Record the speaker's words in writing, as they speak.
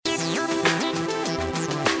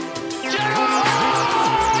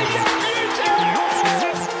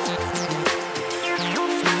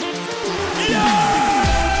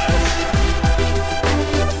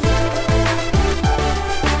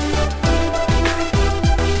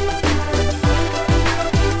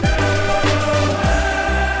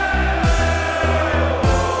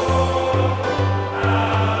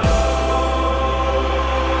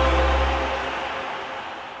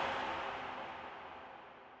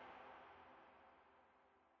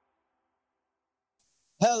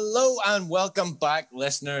Hello and welcome back,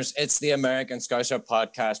 listeners. It's the American Scouser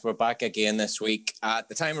podcast. We're back again this week. At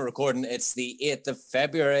the time of recording, it's the 8th of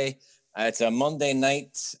February. It's a Monday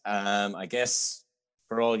night. I guess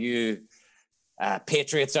for all you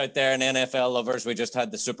Patriots out there and NFL lovers, we just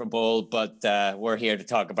had the Super Bowl, but we're here to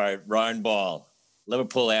talk about round ball,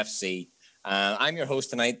 Liverpool FC. I'm your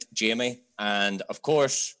host tonight, Jamie. And of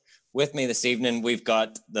course, with me this evening, we've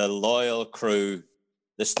got the loyal crew.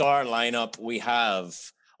 The star lineup. We have,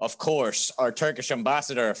 of course, our Turkish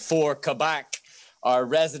ambassador for Quebec, our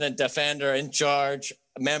resident defender in charge,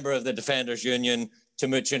 a member of the Defenders Union,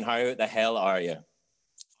 Timuchin. How the hell are you?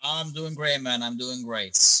 I'm doing great, man. I'm doing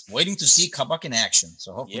great. Waiting to see Quebec in action.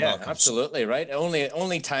 So hopefully, yeah, absolutely right.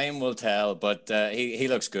 Only time will tell, but he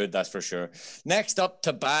looks good, that's for sure. Next up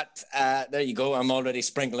to bat, there you go. I'm already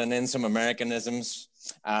sprinkling in some Americanisms.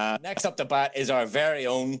 Next up to bat is our very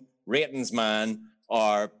own ratings man,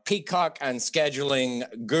 our peacock and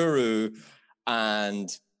scheduling guru. And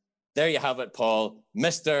there you have it, Paul,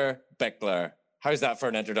 Mr. Bickler. How's that for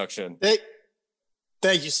an introduction?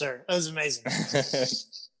 Thank you, sir. That was amazing.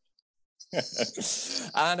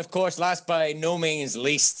 And of course, last by no means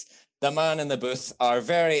least, the man in the booth, our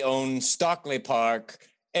very own Stockley Park.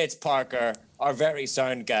 It's Parker, our very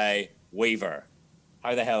sound guy, Weaver.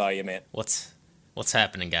 How the hell are you, mate? What's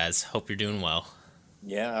happening, guys? Hope you're doing well.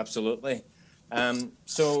 Yeah, absolutely.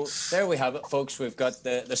 So there we have it, folks. We've got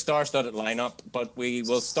the star-studded lineup, but we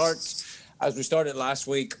will start, as we started last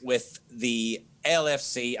week, with the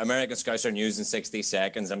LFC, American Scouser News in 60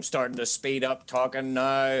 seconds. I'm starting to speed up talking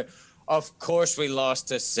now. Of course, we lost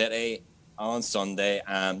to City on Sunday.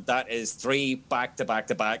 That is 3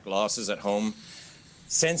 back-to-back-to-back losses at home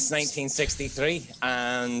since 1963.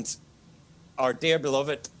 And our dear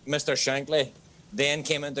beloved Mr. Shankly then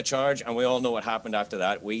came into charge, and we all know what happened after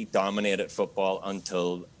that. We dominated football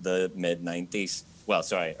until the mid-90s. Well,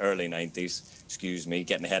 sorry, early 90s. Excuse me,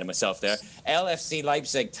 getting ahead of myself there. LFC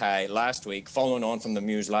Leipzig tie last week, following on from the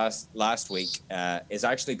news last week, is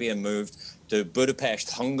actually being moved to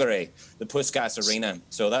Budapest, Hungary, the Puskás Arena.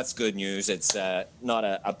 So that's good news. It's not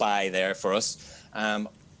a bye there for us. And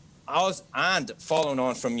following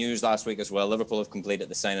on from news last week as well, Liverpool have completed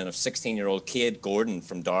the signing of 16-year-old Cade Gordon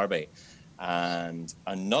from Derby, and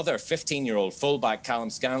another 15-year-old fullback, Callum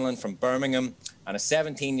Scanlon from Birmingham, and a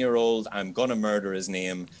 17-year-old, I'm going to murder his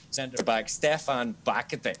name, centre-back Stefan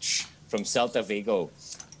Bakovic from Celta Vigo.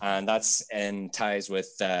 And that's in ties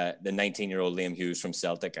with the 19-year-old Liam Hughes from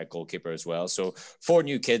Celtic at goalkeeper as well. So 4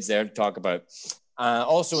 new kids there to talk about.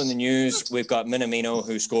 Also in the news, we've got Minamino,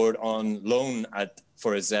 who scored on loan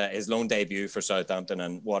for his loan debut for Southampton,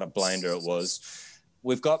 and what a blinder it was.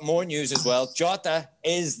 We've got more news as well. Jota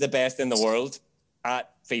is the best in the world at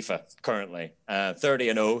FIFA currently.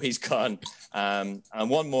 30-0, he's gone. And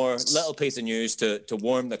one more little piece of news to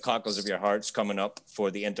warm the cockles of your hearts coming up for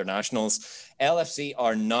the internationals. LFC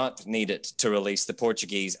are not needed to release the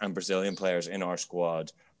Portuguese and Brazilian players in our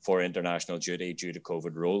squad for international duty due to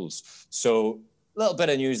COVID rules. So a little bit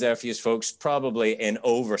of news there for you folks, probably in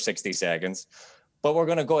over 60 seconds. But we're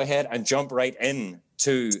going to go ahead and jump right in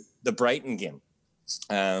to the Brighton game.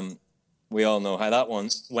 We all know how that one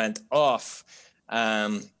went off.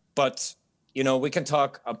 But, you know, we can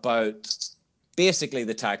talk about basically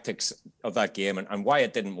the tactics of that game and why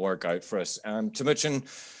it didn't work out for us. Timuchin,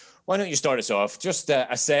 why don't you start us off? Just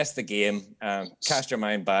assess the game, cast your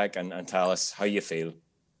mind back and tell us how you feel.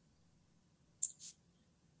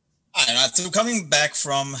 After coming back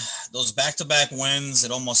from those back-to-back wins,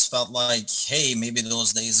 it almost felt like, hey, maybe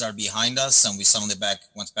those days are behind us, and we suddenly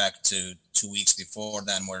went back to 2 weeks before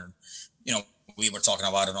then, where, you know, we were talking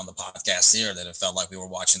about it on the podcast here, that it felt like we were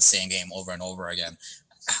watching the same game over and over again.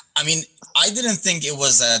 I mean, I didn't think it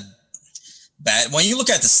was that bad. When you look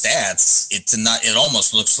at the stats, it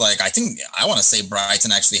almost looks like, I want to say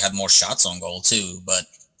Brighton actually had more shots on goal too, but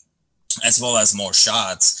as well as more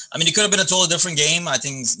shots. I mean, it could have been a totally different game. I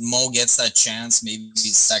think Mo gets that chance, maybe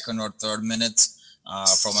second or third minute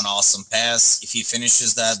from an awesome pass. If he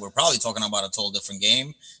finishes that, we're probably talking about a total different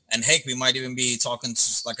game. And heck, we might even be talking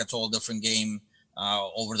like a total different game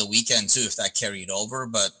over the weekend too, if that carried over.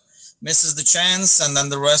 But misses the chance, and then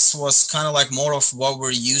the rest was kind of like more of what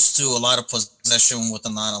we're used to, a lot of possession with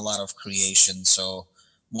not a lot of creation. So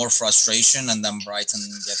more frustration, and then Brighton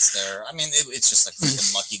gets there. I mean, it's just like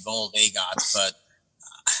freaking lucky goal they got, but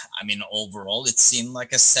I mean, overall, it seemed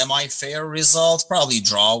like a semi-fair result. Probably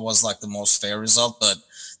draw was like the most fair result, but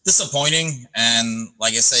disappointing. And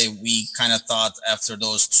like I say, we kind of thought after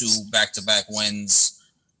those 2 back-to-back wins,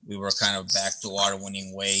 we were kind of back to our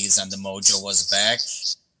winning ways, and the mojo was back.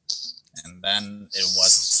 And then it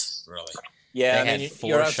wasn't really. Yeah, They I mean, had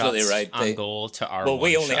you're 4 absolutely shots right. on goal to our Well,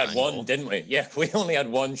 we one only shot had on one, goal. didn't we? Yeah, we only had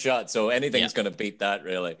one shot, so anything's Yeah. going to beat that,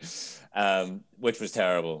 really, which was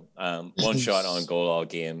terrible. One shot on goal all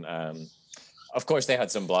game. Of course, they had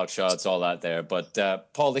some block shots, all that there.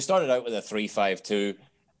 But, Paul, they started out with a 3-5-2,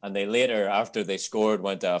 and they later, after they scored,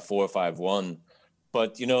 went to a 4-5-1.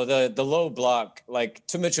 But, the low block, like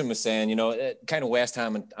Timuchin was saying, kind of West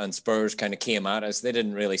Ham and Spurs kind of came at us. They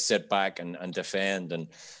didn't really sit back and defend, and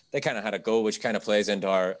they kind of had a go, which kind of plays into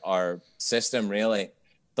our system, really.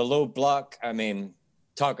 The low block, I mean,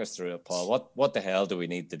 talk us through it, Paul. What the hell do we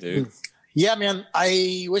need to do? Yeah, man,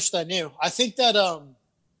 I wished I knew. I think that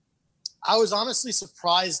I was honestly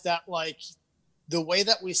surprised that, like, the way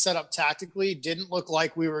that we set up tactically didn't look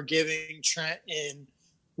like we were giving Trent and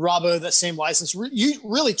Robbo the same license.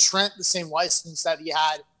 Really, Trent the same license that he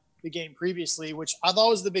had the game previously, which I thought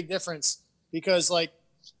was the big difference because, like,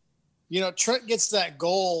 Trent gets that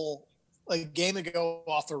goal a game ago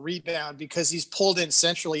off a rebound because he's pulled in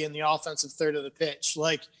centrally in the offensive third of the pitch.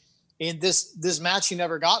 Like, in this match, he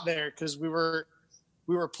never got there because we were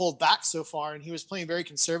pulled back so far, and he was playing very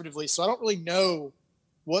conservatively. So I don't really know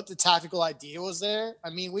what the tactical idea was there. I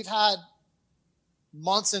mean, we've had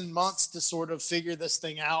months and months to sort of figure this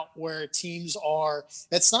thing out where teams are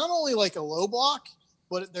 – it's not only like a low block,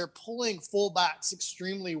 but they're pulling fullbacks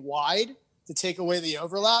extremely wide to take away the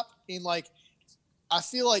overlap. And, like, I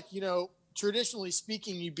feel like, traditionally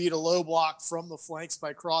speaking, you beat a low block from the flanks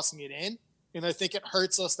by crossing it in. And I think it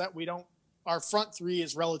hurts us that our front three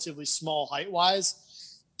is relatively small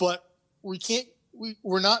height-wise, but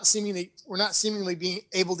we're not seemingly being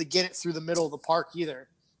able to get it through the middle of the park either.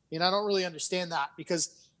 And I don't really understand that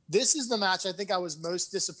because this is the match I think I was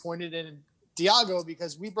most disappointed in Thiago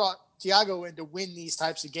because we brought Thiago in to win these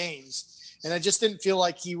types of games. And I just didn't feel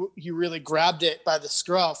like he really grabbed it by the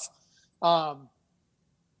scruff.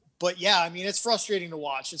 But yeah, I mean, it's frustrating to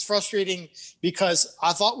watch. It's frustrating because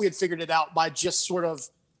I thought we had figured it out by just sort of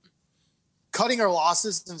cutting our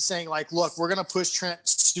losses and saying, like, look, we're going to push Trent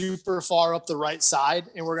super far up the right side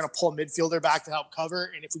and we're going to pull a midfielder back to help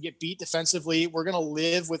cover. And if we get beat defensively, we're going to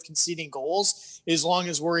live with conceding goals as long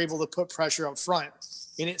as we're able to put pressure up front.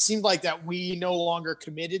 And it seemed like that we no longer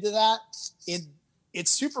committed to that. And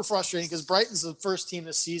it's super frustrating because Brighton's the first team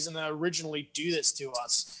this season that originally do this to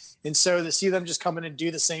us. And so to see them just come in and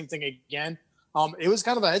do the same thing again, it was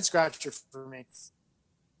kind of a head scratcher for me.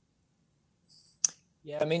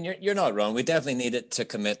 Yeah, I mean, you're not wrong. We definitely needed to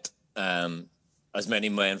commit as many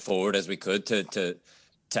men forward as we could to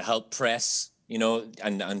help press,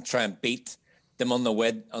 and try and beat them on the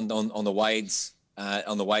wide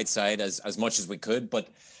side as much as we could. But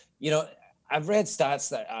I've read stats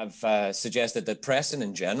that have suggested that pressing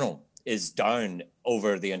in general is down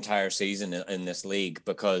over the entire season in this league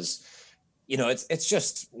because it's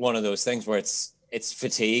just one of those things where it's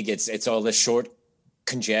fatigue. It's all this short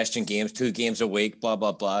congestion games, 2 games a week, blah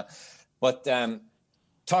blah blah. But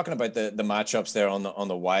talking about the matchups there on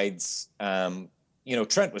the wides,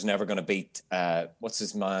 Trent was never going to beat what's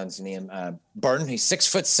his man's name, Burn. He's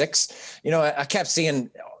 6'6". I kept seeing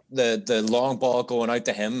the long ball going out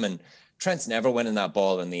to him, and Trent's never winning that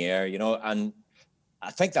ball in the air. And I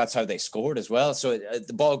think that's how they scored as well. So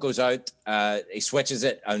the ball goes out, he switches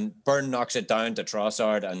it, and Burn knocks it down to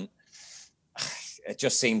Trossard, and it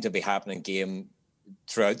just seemed to be happening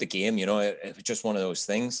throughout the game. It was just one of those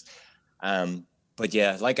things. But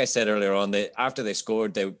yeah, like I said earlier on, after they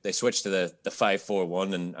scored, they switched to the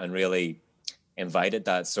 5-4-1 and really invited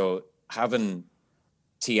that. So having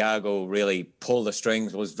Thiago really pull the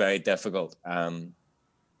strings was very difficult. And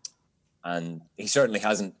he certainly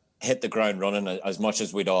hasn't hit the ground running as much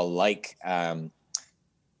as we'd all like.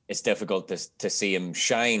 It's difficult to see him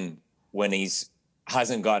shine when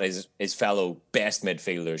hasn't got his fellow best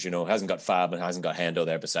midfielders, hasn't got Fab and hasn't got Hendo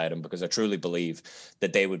there beside him, because I truly believe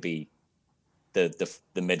that they would be the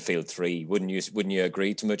midfield three. Wouldn't you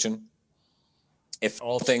agree, Timuchin? If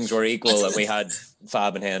all things were equal and we had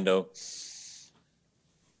Fab and Hendo.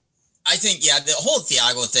 I think, yeah, the whole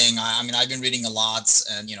Thiago thing, I mean, I've been reading a lot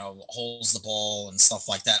and, holds the ball and stuff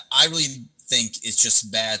like that. I really think it's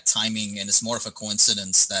just bad timing, and it's more of a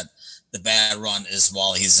coincidence that the bad run is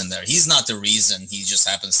while he's in there. He's not the reason. He just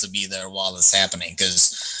happens to be there while it's happening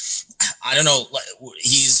because, I don't know,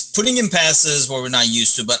 he's putting in passes where we're not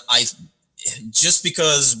used to, but just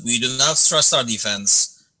because we do not trust our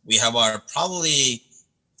defense, we have our probably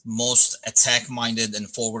most attack-minded and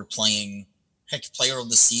forward-playing player of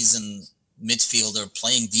the season midfielder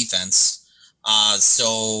playing defense.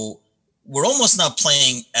 So we're almost not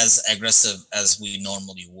playing as aggressive as we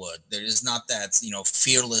normally would. There is not that,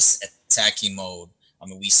 fearless attacking mode I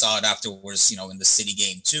mean, we saw it afterwards, in the City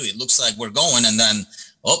game too. It looks like we're going, and then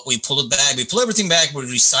we pull it back. We pull everything back. We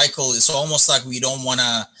recycle. It's almost like we don't want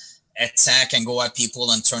to attack and go at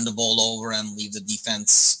people and turn the ball over and leave the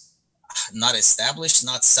defense not established,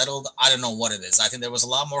 not settled. I don't know what it is. I think there was a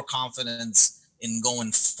lot more confidence in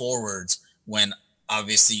going forward when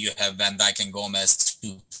obviously you have Van Dijk and Gomez,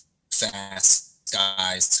 two fast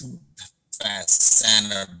guys, two fast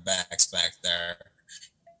center backs back there.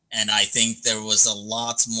 And I think there was a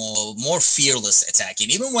lot more fearless attacking.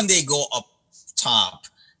 Even when they go up top,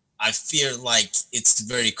 I feel like it's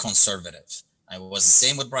very conservative. It was the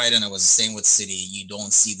same with Brighton. It was the same with City. You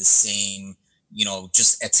don't see the same,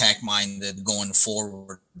 just attack-minded going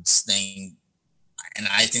forward thing. And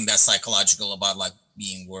I think that's psychological about like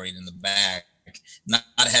being worried in the back. Not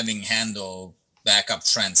having Hendo back up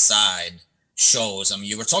Trent's side shows. I mean,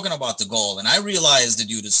 you were talking about the goal, and I realized the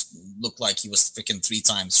dude looked like he was freaking 3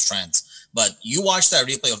 times Trent. But you watch that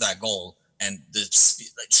replay of that goal, and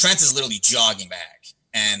Trent is literally jogging back,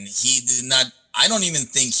 and he did not. I don't even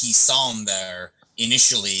think he saw him there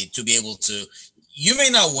initially to be able to. You may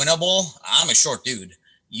not win a ball. I'm a short dude.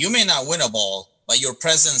 You may not win a ball, but your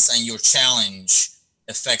presence and your challenge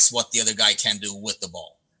affects what the other guy can do with the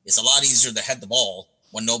ball. It's a lot easier to head the ball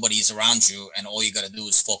when nobody's around you, and all you got to do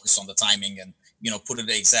is focus on the timing and put it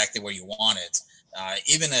exactly where you want it.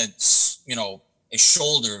 Even a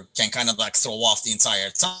shoulder can kind of like throw off the entire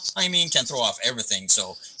timing, can throw off everything.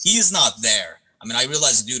 So he's not there. I mean, I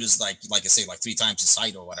realize the dude is like I say, like 3 times his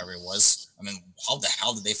height or whatever it was. I mean, how the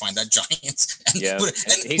hell did they find that giant? And Yeah, who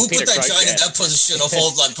put that giant in that position of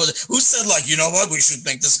hold? Like, who said like, you know what, we should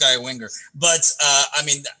make this guy a winger? But I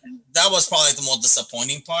mean, that was probably the most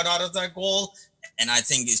disappointing part out of that goal. And I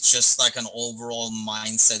think it's just like an overall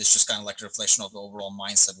mindset. It's just kind of like a reflection of the overall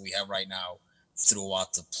mindset we have right now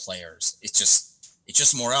throughout the players. It's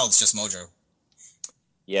just morale. It's just mojo.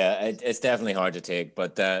 Yeah, it's definitely hard to take.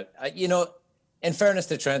 But, in fairness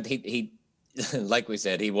to Trent, he like we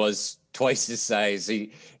said, he was twice his size.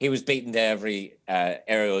 He was beaten to every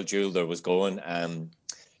aerial duel there was going.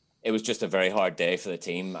 It was just a very hard day for the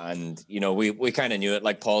team. And, we kind of knew it,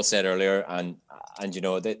 like Paul said earlier. And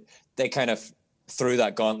they kind of threw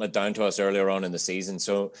that gauntlet down to us earlier on in the season.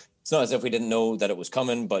 So it's not as if we didn't know that it was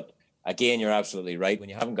coming, but again, you're absolutely right. When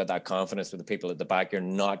you haven't got that confidence with the people at the back, you're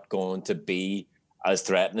not going to be as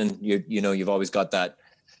threatening. You've always got that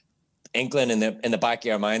inkling in the back of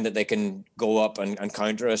your mind that they can go up and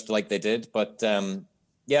counter us like they did. But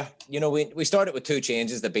we started with 2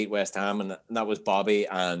 changes that beat West Ham, and that was Bobby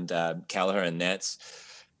and Kelleher and nets.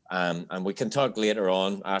 And we can talk later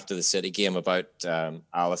on after the City game about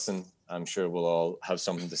Alisson. I'm sure we'll all have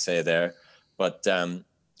something to say there. But I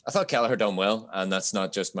thought Kelleher done well, and that's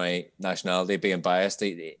not just my nationality being biased.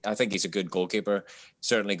 I think he's a good goalkeeper.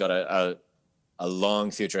 Certainly got a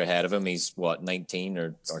long future ahead of him. He's 19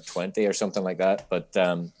 or 20 or something like that. But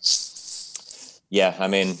I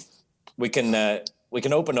mean, we can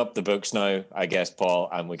open up the books now, I guess, Paul,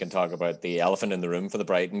 and we can talk about the elephant in the room for the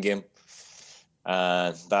Brighton game.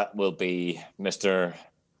 That will be Mr.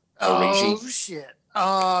 Origi. Oh shit.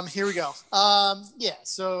 Here we go.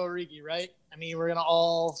 So Origi, right? I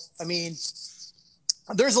mean,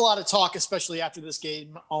 there's a lot of talk, especially after this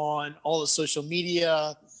game, on all the social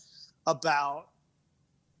media about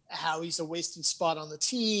how he's a wasted spot on the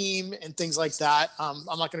team and things like that. I'm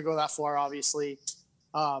not going to go that far, obviously.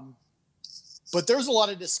 But there's a lot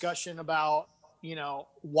of discussion about,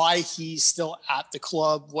 why he's still at the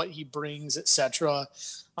club, what he brings, etc.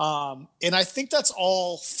 And I think that's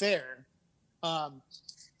all fair.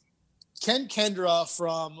 Ken Kendra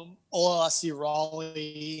from OLSC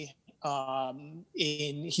Raleigh,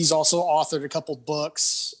 he's also authored a couple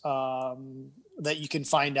books that you can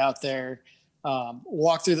find out there.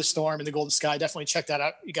 Walk Through the Storm in the Golden Sky. Definitely check that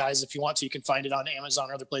out, you guys, if you want to. You can find it on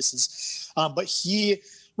Amazon or other places. But he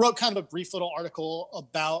wrote kind of a brief little article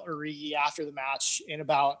about Origi after the match and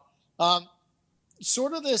about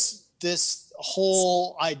sort of this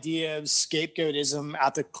whole idea of scapegoatism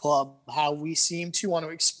at the club, how we seem to want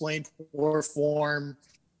to explain poor form,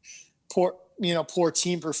 poor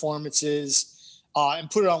team performances, and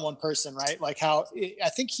put it on one person, right? Like how I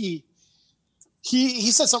think he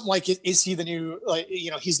said something like, is he the new,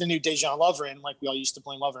 he's the new Dejan Lovren, like we all used to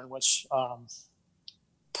blame Lovren, which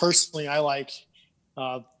personally I like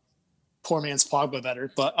poor man's Pogba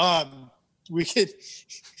better, but we could,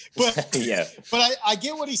 but yeah, but I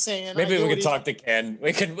get what he's saying. Maybe we could talk to Ken.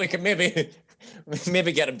 We can maybe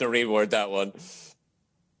get him to reword that one.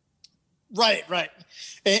 Right.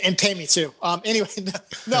 And pay me too. Anyway,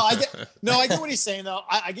 I get what he's saying though.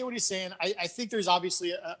 I get what he's saying. I think there's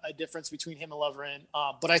obviously a difference between him and Lovren.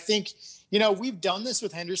 But I think, we've done this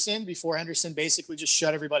with Henderson before. Henderson basically just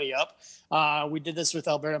shut everybody up. We did this with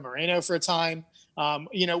Alberto Moreno for a time.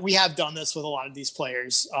 We have done this with a lot of these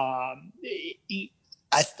players. I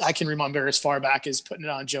can remember as far back as putting it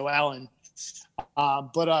on Joe Allen.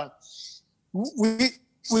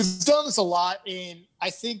 We've done this a lot, and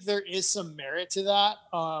I think there is some merit to that.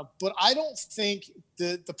 But I don't think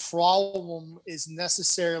the problem is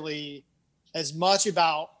necessarily as much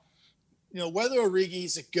about, whether Origi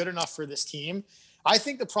is good enough for this team. I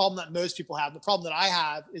think the problem that most people have, the problem that I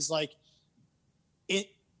have, is like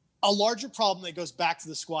a larger problem that goes back to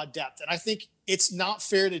the squad depth. And I think it's not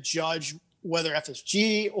fair to judge whether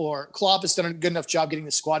FSG or Klopp has done a good enough job getting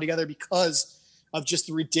the squad together because of just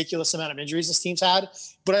the ridiculous amount of injuries this team's had.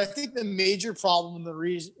 But I think the major problem and the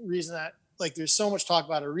reason that there's so much talk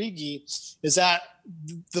about Origi is that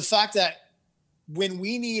the fact that when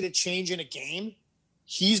we need a change in a game,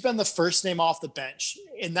 he's been the first name off the bench.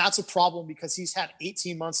 And that's a problem because he's had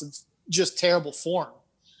 18 months of just terrible form.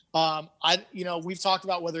 We've talked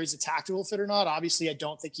about whether he's a tactical fit or not. Obviously, I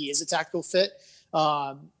don't think he is a tactical fit.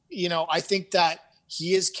 I think that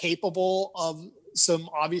he is capable of some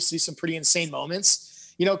pretty insane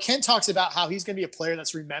moments. Ken talks about how he's going to be a player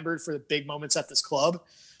that's remembered for the big moments at this club.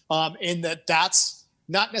 And that's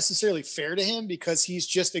not necessarily fair to him because he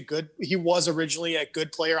was originally a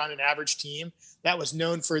good player on an average team that was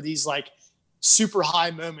known for these super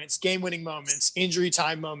high moments, game winning moments, injury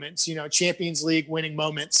time moments, Champions League winning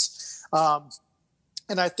moments.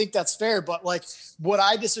 And I think that's fair. But what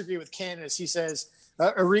I disagree with Ken is he says,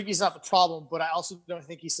 Origi's not the problem, but I also don't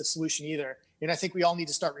think he's the solution either. And I think we all need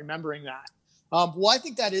to start remembering that. I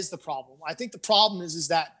think that is the problem. I think the problem is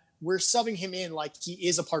that we're subbing him in like he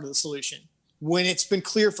is a part of the solution when it's been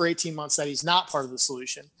clear for 18 months that he's not part of the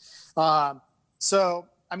solution.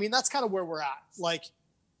 That's kind of where we're at.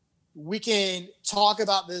 We can talk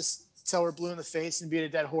about this till we're blue in the face and beat a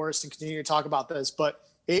dead horse and continue to talk about this. But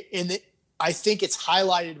I think it's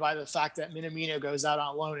highlighted by the fact that Minamino goes out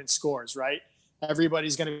on loan and scores, right?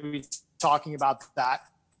 Everybody's going to be talking about that.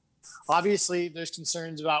 Obviously, there's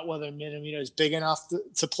concerns about whether Minamino is big enough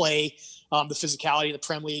to play the physicality of the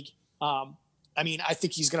Prem League. I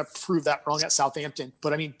think he's going to prove that wrong at Southampton.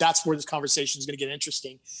 But, that's where this conversation is going to get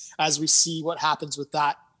interesting as we see what happens with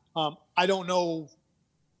that. I don't know.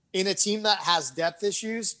 In a team that has depth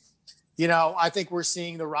issues, I think we're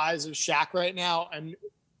seeing the rise of Shaq right now. And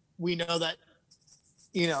we know that,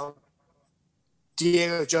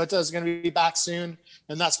 Diego Jota is going to be back soon.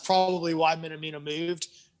 And that's probably why Minamino moved.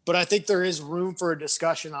 But I think there is room for a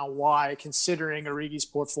discussion on why, considering Origi's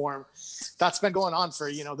poor form. That's been going on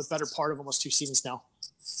for, the better part of almost 2 seasons now.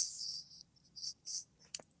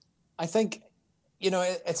 I think,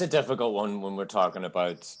 it's a difficult one when we're talking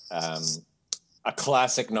about a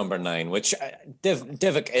classic number 9, which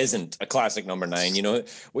Divock isn't a classic number 9.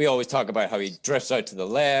 We always talk about how he drifts out to the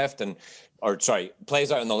left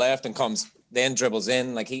plays out on the left and then dribbles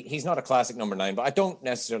in. He's not a classic number 9, but I don't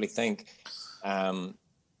necessarily think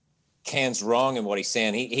Ken's wrong in what he's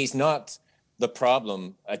saying. He's not the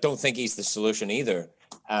problem. I don't think he's the solution either.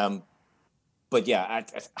 But yeah,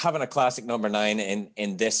 having a classic number 9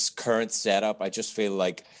 in this current setup, I just feel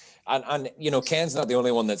like, and Ken's not the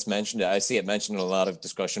only one that's mentioned it. I see it mentioned in a lot of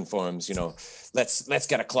discussion forums. Let's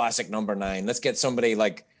get a classic number 9. Let's get somebody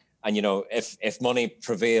if money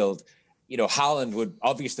prevailed, Haaland would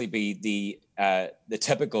obviously be the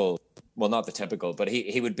typical. Well, not the typical, but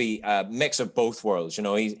he would be a mix of both worlds.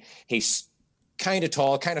 He's kind of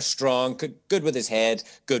tall, kind of strong, good with his head,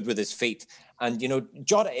 good with his feet. And,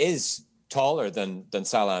 Jota is taller than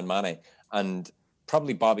Salah and Mane and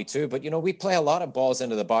probably Bobby too. But, we play a lot of balls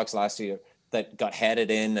into the box last year that got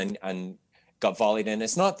headed in and got volleyed in.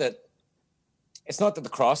 It's not that the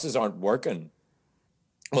crosses aren't working.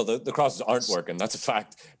 Well, the crosses aren't working. That's a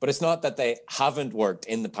fact. But it's not that they haven't worked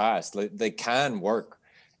in the past. They can work.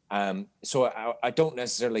 So I don't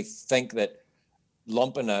necessarily think that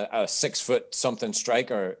lumping a 6-foot-something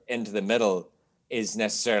striker into the middle is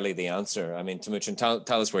necessarily the answer. Timuchin,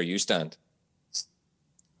 tell us where you stand.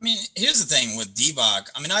 Here's the thing with Divock.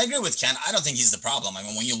 I agree with Ken. I don't think he's the problem.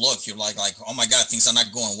 When you look, you're like, oh my God, things are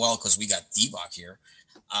not going well because we got Divock here.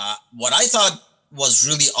 What I thought was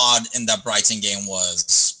really odd in that Brighton game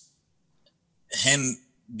was him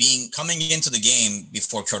coming into the game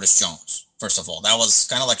before Curtis Jones. First of all, that was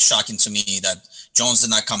kind of shocking to me that Jones did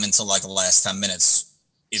not come into the last 10 minutes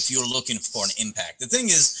if you're looking for an impact. The thing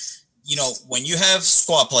is, when you have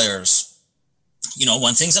squad players,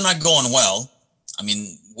 when things are not going well,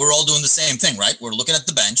 we're all doing the same thing, right? We're looking at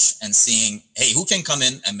the bench and seeing, hey, who can come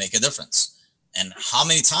in and make a difference? And how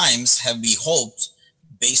many times have we hoped,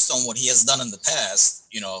 based on what he has done in the past,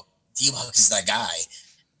 Divock is that guy,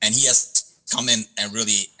 and he has come in and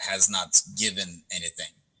really has not given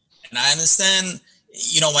anything. And I understand,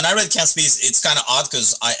 when I read Kent's piece, it's kind of odd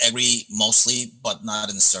because I agree mostly, but not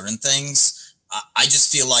in certain things. I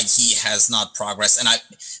just feel like he has not progressed, and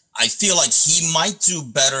I feel like he might do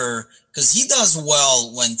better because he does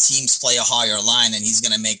well when teams play a higher line and he's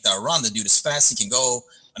going to make that run. The dude is fast. He can go.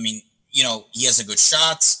 I mean, he has a good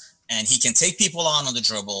shot and he can take people on the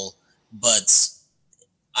dribble. But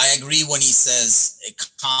I agree when he says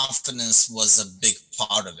confidence was a big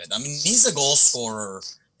part of it. I mean, he's a goal scorer.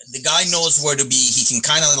 The guy knows where to be. He can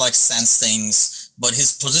kind of like sense things, but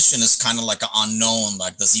his position is kind of like an unknown.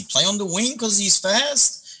 Like, does he play on the wing because he's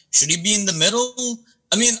fast? Should he be in the middle?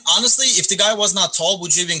 I mean, honestly, if the guy was not tall,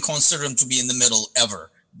 would you even consider him to be in the middle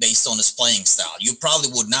ever based on his playing style? You probably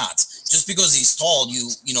would not. Just because he's tall,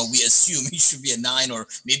 we assume he should be a 9 or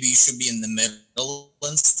maybe he should be in the middle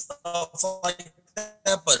and stuff like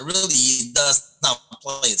that. But really, he does not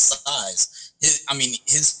play his size.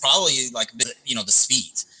 His probably like, the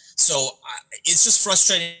speed. So it's just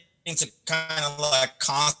frustrating to kind of like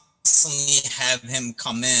constantly have him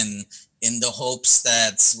come in the hopes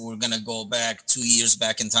that we're going to go back 2 years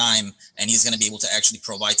back in time and he's going to be able to actually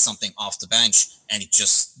provide something off the bench, and it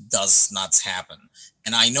just does not happen.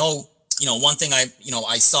 And I know, one thing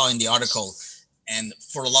I saw in the article, and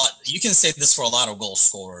for a lot, you can say this for a lot of goal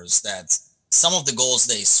scorers, that some of the goals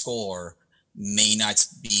they score may not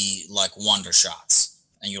be like wonder shots.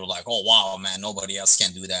 And you're like, oh, wow, man, nobody else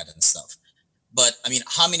can do that and stuff. But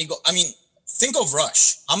think of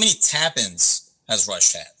Rush. How many tap-ins has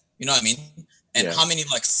Rush had? You know what I mean? And how many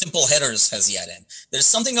like simple headers has he had in? There's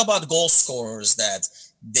something about goal scorers that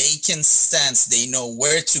they can sense, they know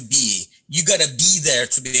where to be. You got to be there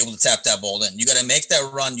to be able to tap that ball in. You got to make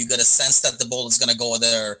that run. You got to sense that the ball is going to go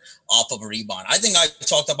there off of a rebound. I think I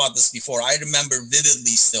talked about this before. I remember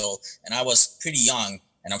vividly still, and I was pretty young,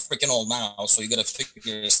 and I'm freaking old now, so you got to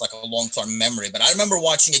figure it's like a long-term memory. But I remember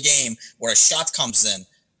watching a game where a shot comes in.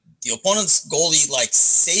 The opponent's goalie like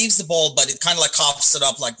saves the ball, but it kind of like coughs it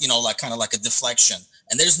up like, kind of like a deflection.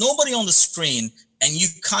 And there's nobody on the screen, and you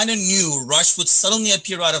kind of knew Rush would suddenly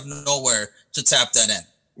appear out of nowhere to tap that in.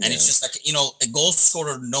 And it's just like, a goal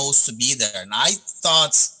scorer knows to be there. And I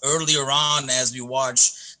thought earlier on, as we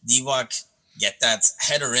watched Divock get that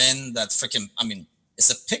header in, that freaking,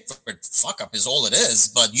 it's a Pickford fuck up is all it is,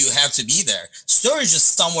 but you have to be there. Sturridge is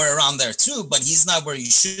somewhere around there too, but he's not where he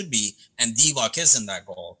should be. And Divock is in that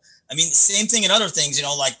goal. Same thing in other things,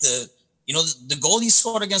 like the goal he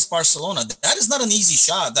scored against Barcelona, that is not an easy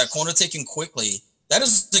shot. That corner taken quickly. That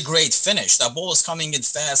is the great finish. That ball is coming in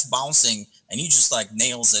fast, bouncing, and he just like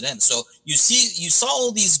nails it in. So you saw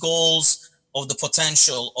all these goals of the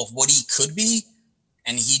potential of what he could be,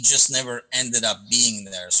 and he just never ended up being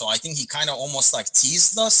there. So I think he kind of almost like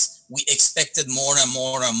teased us. We expected more and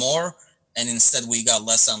more and more, and instead we got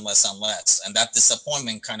less and less and less. And that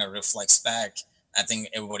disappointment kind of reflects back. I think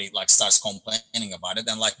everybody like starts complaining about it.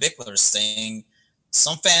 And like Bickler is saying,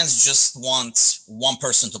 some fans just want one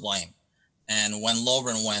person to blame. And when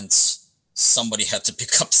Lovren went, somebody had to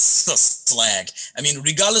pick up the slack.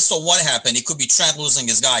 Regardless of what happened, it could be Trent losing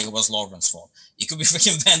his guy. It was Lovren's fault. It could be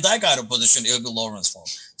freaking Van Dijk out of position. It would be Lovren's fault.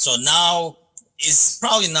 So now it's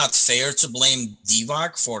probably not fair to blame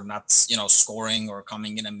Divock for not, scoring or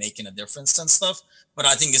coming in and making a difference and stuff. But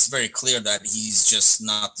I think it's very clear that he's just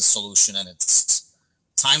not the solution, and it's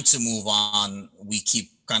time to move on. We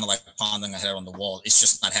keep kind of like pounding our head on the wall. It's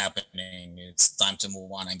just not happening. It's time to move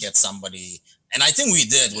on and get somebody. And I think we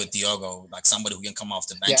did with Diogo, like somebody who can come off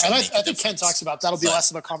the bench. Yeah, and I think Ken talks about that'll be less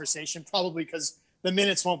of a conversation, probably because the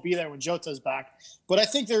minutes won't be there when Jota's back. But I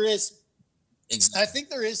think there is, I think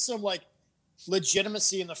there is some like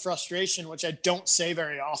legitimacy in the frustration, which I don't say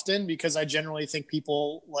very often because I generally think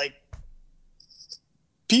people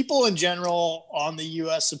in general on the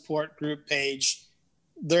U.S. support group page,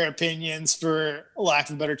 their opinions, for lack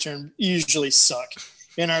of a better term, usually suck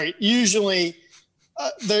and are usually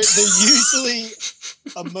they're usually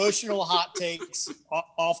emotional hot takes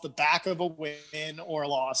off the back of a win or a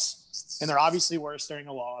loss, and they're obviously worse during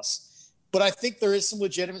a loss. But I think there is some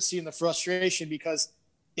legitimacy in the frustration because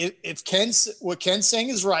if what Ken's saying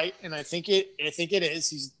is right, and I think it is,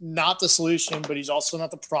 he's not the solution, but he's also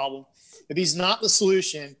not the problem. If he's not the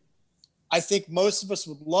solution, I think most of us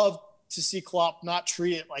would love to see Klopp not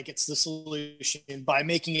treat it like it's the solution by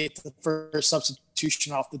making it the first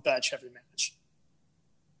substitution off the bench every match.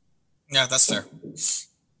 Yeah, that's fair.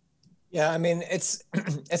 Yeah, I mean, it's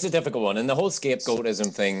it's a difficult one, and the whole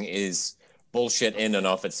scapegoatism thing is bullshit in and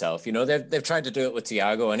of itself. You know, they've tried to do it with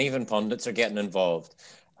Thiago, and even pundits are getting involved.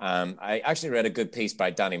 I actually read a good piece by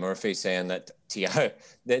Danny Murphy saying that Thiago,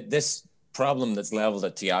 that this problem that's leveled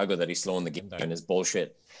at Thiago, that he's slowing the game down, is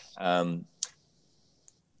bullshit. Um,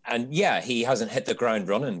 and yeah, he hasn't hit the ground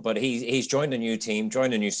running, but he's joined a new team,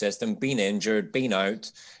 joined a new system, been injured, been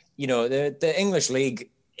out. You know, the English league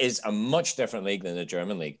is a much different league than the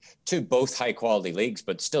German league. Two both high quality leagues,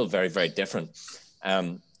 but still very, very different.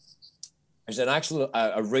 There's an actual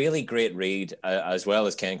a really great read, as well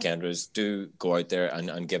as Ken Kendra's. Do go out there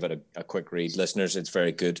and give it a quick read, listeners. It's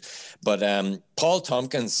very good. But Paul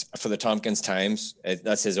Tompkins for the Tompkins Times,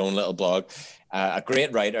 that's his own little blog, a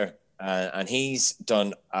great writer. And he's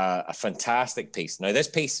done a fantastic piece. Now, this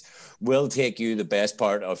piece will take you the best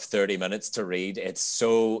part of 30 minutes to read. It's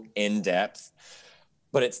so in-depth.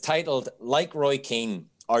 But it's titled, Like Roy Keane,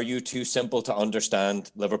 Are You Too Simple to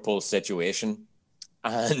Understand Liverpool's Situation?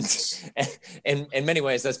 And in many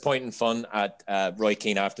ways, that's pointing fun at Roy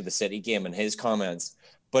Keane after the City game and his comments.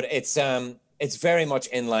 But it's very much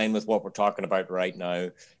in line with what we're talking about right now,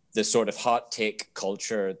 the sort of hot take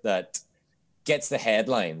culture that gets the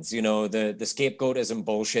headlines, you know, the scapegoatism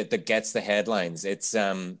bullshit that gets the headlines. It's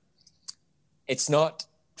not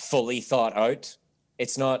fully thought out.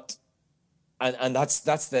 It's not, and that's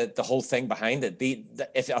the whole thing behind it.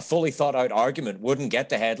 If a fully thought out argument wouldn't get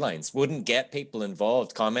the headlines, wouldn't get people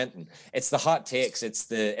involved commenting. It's the hot takes, it's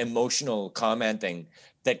the emotional commenting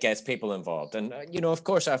that gets people involved. And you know, of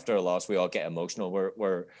course, after a loss, we all get emotional.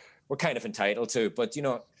 We're kind of entitled to, but you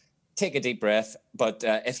know, take a deep breath. But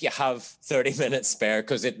if you have 30 minutes spare,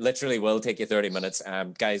 because it literally will take you 30 minutes,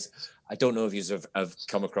 guys, I don't know if you have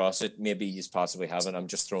come across it. Maybe you possibly haven't. I'm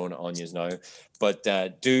just throwing it on you now. But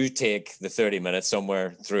do take the 30 minutes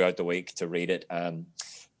somewhere throughout the week to read it.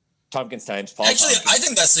 Tompkins Times. Paul Actually, Tompkins. I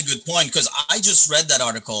think that's a good point, because I just read that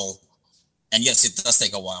article, and yes, it does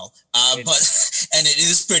take a while, and it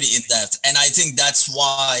is pretty in depth. And I think that's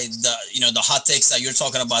why the hot takes that you're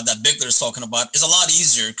talking about, that Bigler's talking about, is a lot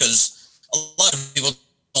easier, because a lot of people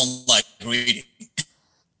don't like reading.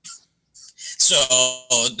 So,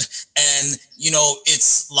 and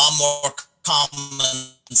it's a lot more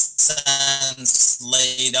common sense,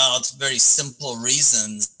 laid out, very simple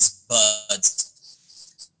reasons, but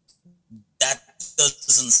that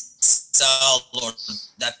doesn't sell, or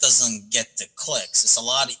that doesn't get the clicks. It's a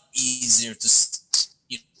lot easier to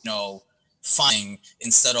find,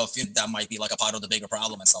 instead of that might be like a part of the bigger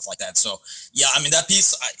problem and stuff like that. So yeah, I mean, that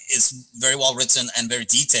piece is very well written and very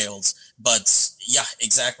detailed, but yeah,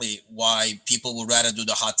 exactly why people would rather do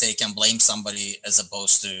the hot take and blame somebody as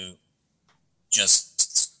opposed to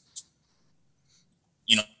just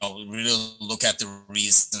really look at the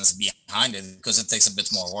reasons behind it, because it takes a bit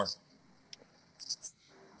more work.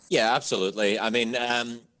 Yeah, absolutely. I mean,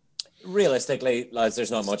 realistically, lads,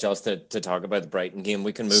 there's not much else to talk about the Brighton game.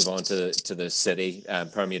 We can move on to the City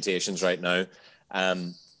permutations right now.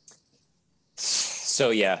 So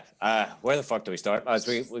yeah, where the fuck do we start, lads?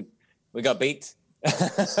 We got beat.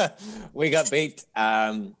 We got beat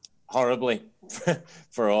horribly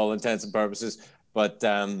for all intents and purposes. But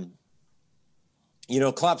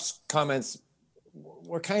Klopp's comments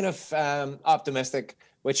were kind of optimistic,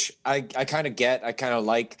 which I kind of get. I kind of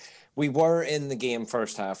like. We were in the game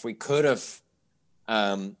first half. We could have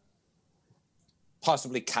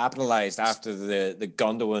possibly capitalized after the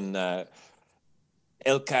Gundogan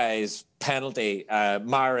Ilkay's penalty.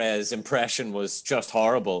 Mahrez' impression was just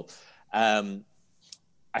horrible.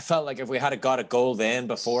 I felt like if we had got a goal then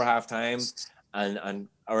before halftime, and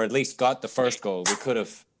or at least got the first goal, we could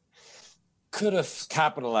have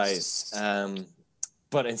capitalized.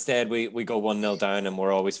 But instead, we go 1-0 down, and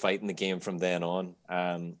we're always fighting the game from then on.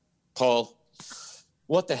 Paul,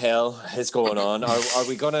 what the hell is going on? Are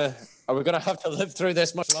we gonna have to live through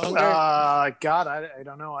this much longer? God, I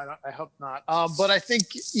don't know. I hope not. But I think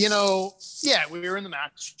yeah, we were in the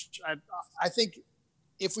match. I think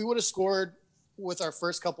if we would have scored with our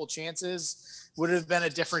first couple chances, would it have been a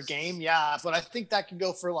different game? Yeah, but I think that can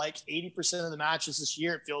go for like 80% of the matches this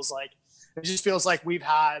year. It just feels like we've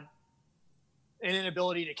had an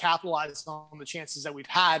inability to capitalize on the chances that we've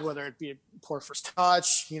had, whether it be a poor first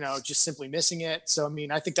touch, just simply missing it. So, I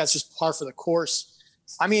mean, I think that's just par for the course.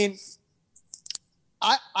 I mean,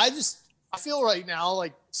 I feel right now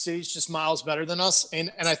like City's just miles better than us.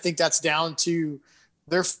 And I think that's down to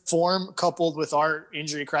their form coupled with our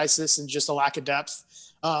injury crisis and just a lack of depth.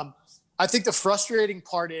 I think the frustrating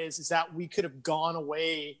part is that we could have gone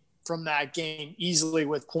away from that game easily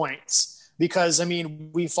with points. Because, I mean,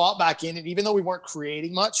 we fought back in, and even though we weren't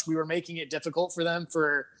creating much, we were making it difficult for them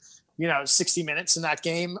for, 60 minutes in that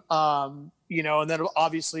game. And then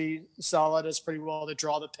obviously Salah does pretty well to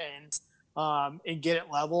draw the pins and get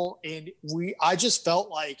it level. And I just felt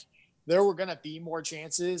like there were going to be more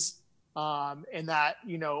chances and that,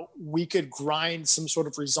 we could grind some sort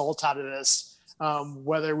of result out of this,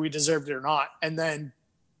 whether we deserved it or not. And then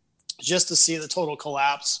just to see the total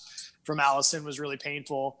collapse from Alisson was really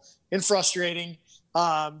painful and frustrating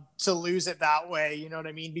to lose it that way. You know what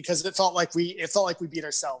I mean? Because it felt like we beat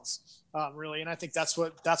ourselves, really. And I think that's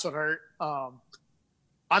what hurt.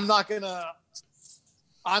 I'm not gonna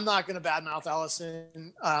badmouth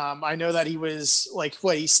Alisson. I know that he was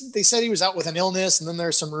they said he was out with an illness, and then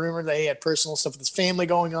there's some rumor that he had personal stuff with his family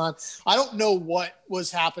going on. I don't know what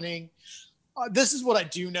was happening. This is what I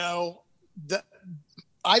do know.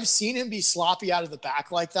 I've seen him be sloppy out of the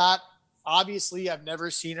back like that. Obviously, I've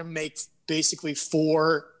never seen him make basically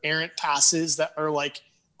 4 errant passes that are like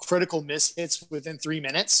critical mishits within 3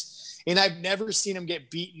 minutes. And I've never seen him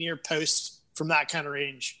get beat near post from that kind of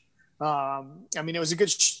range. It was a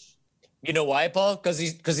good. You know why, Paul? Because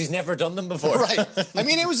he's never done them before. Right. I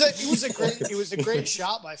mean, it was a great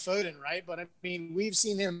shot by Foden, right? But I mean, we've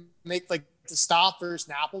seen him make like the stop versus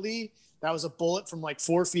Napoli. That was a bullet from like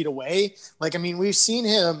 4 feet away. We've seen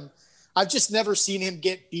him. I've just never seen him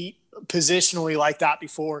get beat positionally like that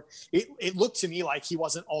before. It looked to me like he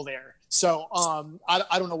wasn't all there. So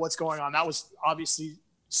I don't know what's going on. That was obviously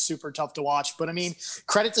super tough to watch. But I mean,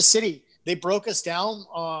 credit to City. They broke us down.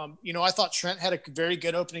 I thought Trent had a very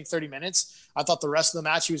good opening 30 minutes. I thought the rest of the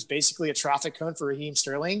match, he was basically a traffic cone for Raheem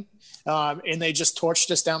Sterling. And they just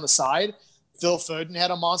torched us down the side. Phil Foden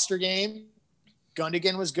had a monster game.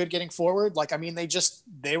 Gundogan was good getting forward.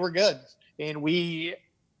 They were good. And we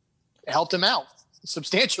helped him out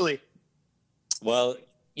substantially. Well,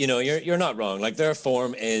 you're not wrong. Like, their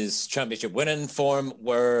form is championship winning form,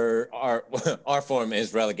 where our form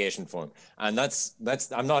is relegation form. And that's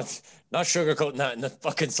I'm not sugarcoating that in the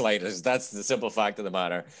fucking slightest. That's the simple fact of the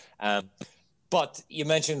matter. But you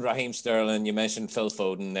mentioned Raheem Sterling, you mentioned Phil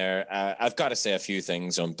Foden there. I've got to say a few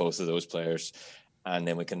things on both of those players, and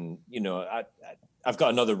then we can, I've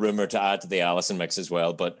got another rumor to add to the Alisson mix as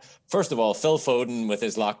well. But first of all, Phil Foden with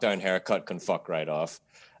his lockdown haircut can fuck right off.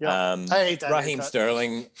 Yeah, I hate that Raheem haircut.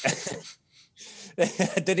 Sterling.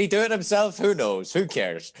 Did he do it himself? Who knows? Who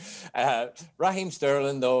cares? Raheem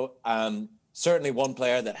Sterling, though, certainly one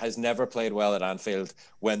player that has never played well at Anfield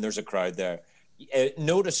when there's a crowd there.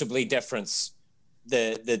 Noticeably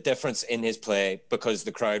the difference in his play because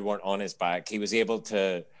the crowd weren't on his back. He was able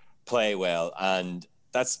to play well, and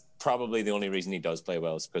that's probably the only reason he does play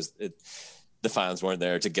well, is because the fans weren't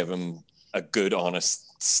there to give him a good, honest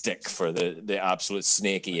stick for the absolute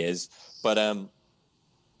snake he is. But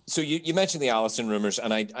so you mentioned the Alisson rumors,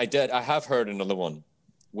 and I have heard another one,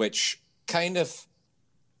 which kind of,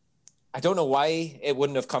 I don't know why it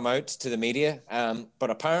wouldn't have come out to the media,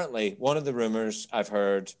 but apparently one of the rumors I've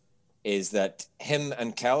heard is that him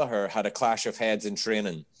and Kelleher had a clash of heads in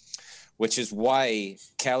training, which is why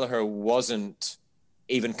Kelleher wasn't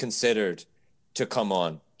even considered to come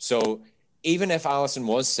on. So even if Alisson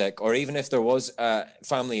was sick, or even if there was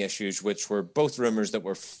family issues, which were both rumors that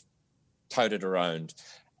were touted around,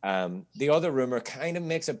 the other rumor kind of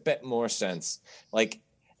makes a bit more sense. Like,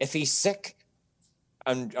 if he's sick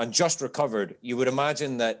and just recovered, you would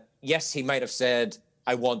imagine that, yes, he might have said,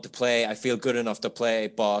 I want to play, I feel good enough to play,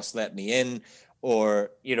 boss, let me in. Or,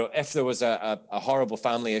 if there was a horrible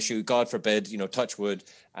family issue, God forbid, touch wood,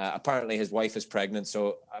 apparently his wife is pregnant.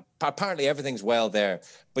 So apparently everything's well there.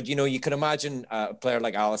 But, you can imagine a player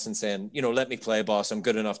like Alisson saying, let me play, boss, I'm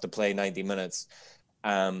good enough to play 90 minutes.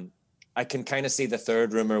 I can kind of see the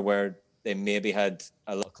third rumor where they maybe had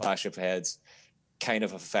a little clash of heads kind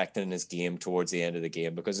of affecting his game towards the end of the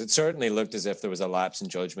game, because it certainly looked as if there was a lapse in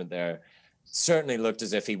judgment there. Certainly looked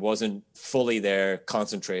as if he wasn't fully there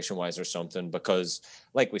concentration wise or something, because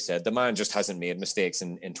like we said, the man just hasn't made mistakes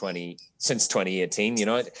since 2018.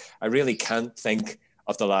 I really can't think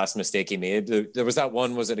of the last mistake he made. There was that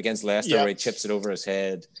one, was it against Leicester, where he chips it over his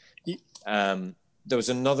head? There was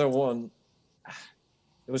another one.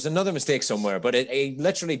 There was another mistake somewhere, but he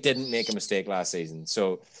literally didn't make a mistake last season.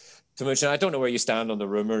 So, Timuchin, I don't know where you stand on the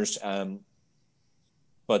rumors,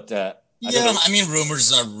 but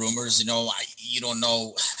rumors are rumors. You don't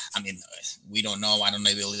know. We don't know. I don't know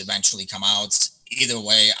if it'll eventually come out. Either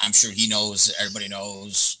way, I'm sure he knows. Everybody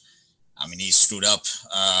knows. He screwed up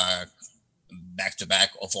back to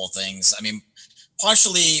back of all things.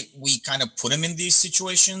 Partially we kind of put him in these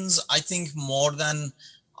situations, I think, more than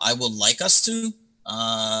I would like us to.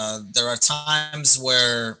 There are times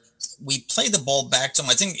where we played the ball back to him.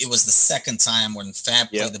 I think it was the second time when Fab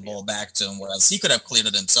played the ball back to him, whereas he could have cleared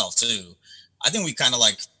it himself too. I think we kind of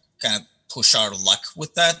push our luck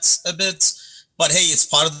with that a bit. But hey, it's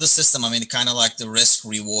part of the system. I mean, kind of like the risk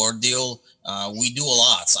reward deal. We do a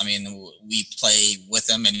lot. I mean, we play with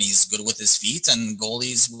him, and he's good with his feet, and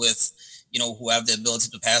goalies with, who have the ability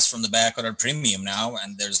to pass from the back are premium now,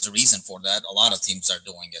 and there's a reason for that. A lot of teams are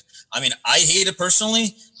doing it. I mean, I hate it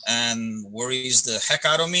personally and worries the heck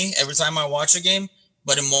out of me every time I watch a game.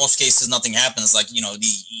 But in most cases, nothing happens. Like, you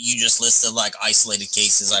just listed like isolated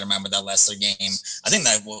cases. I remember that Leicester game. I think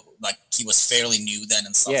that he was fairly new then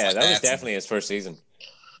and stuff like that. Yeah, that was definitely his first season.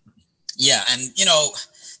 Yeah, and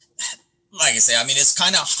like I say, I mean, it's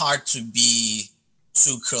kind of hard to be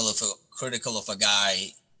too critical of a guy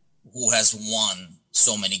who has won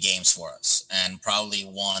so many games for us and probably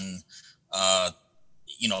won,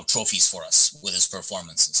 trophies for us with his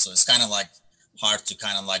performances. So it's kind of like hard to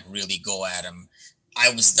really go at him. I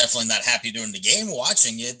was definitely not happy during the game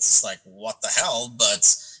watching it. It's like, what the hell?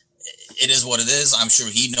 But it is what it is. I'm sure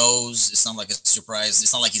he knows. It's not like a surprise.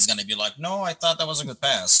 It's not like he's going to be like, no, I thought that was a good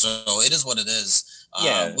pass. So it is what it is.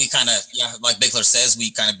 We kind of, like Bickler says,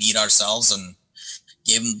 we kind of beat ourselves and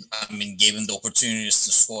gave him the opportunities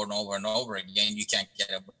to score over and over again. You can't get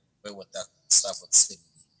away with that stuff with City.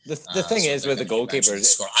 The thing is with the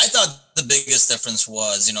goalkeepers, I thought the biggest difference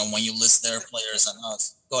was, when you list their players and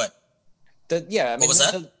us. Go ahead.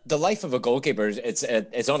 The life of a goalkeeper,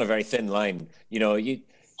 it's on a very thin line. You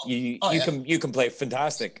can play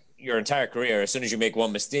fantastic your entire career. As soon as you make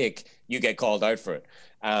one mistake, you get called out for it.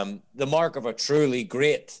 The mark of a truly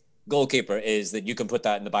great goalkeeper is that you can put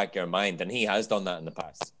that in the back of your mind, and he has done that in the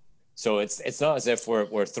past. So it's not as if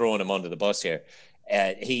we're throwing him under the bus here.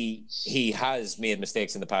 He has made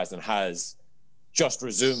mistakes in the past and has just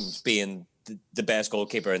resumed being the best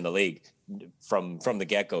goalkeeper in the league from the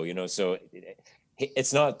get-go. So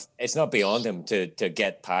it's not beyond him to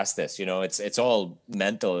get past this. It's all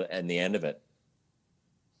mental in the end of it.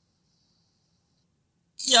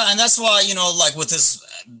 Yeah, and that's why, with his,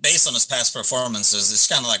 based on his past performances, it's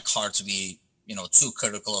kind of hard to be, too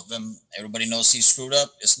critical of him. Everybody knows he screwed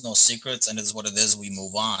up. It's no secret, and it's what it is. We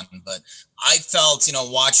move on. But I felt,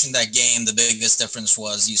 watching that game, the biggest difference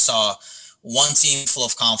was you saw one team full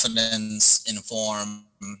of confidence, in form,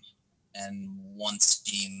 and one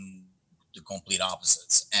team the complete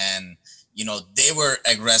opposites. And they were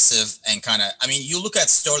aggressive and you look at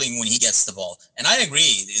Sterling when he gets the ball, and I agree,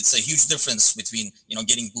 it's a huge difference between,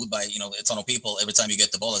 getting booed by, a ton of people every time you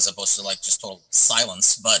get the ball as opposed to just total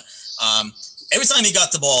silence. But every time he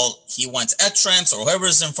got the ball, he went at Trent or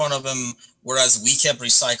whoever's in front of him, whereas we kept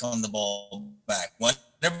recycling the ball back.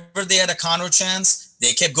 Whenever they had a counter chance,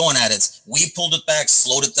 they kept going at it. We pulled it back,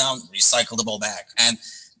 slowed it down, recycled the ball back. And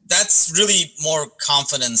that's really more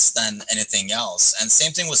confidence than anything else. And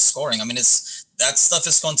same thing with scoring. I mean, that stuff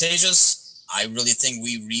is contagious. I really think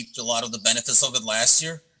we reaped a lot of the benefits of it last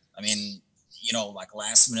year. I mean,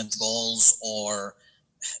 last minute goals, or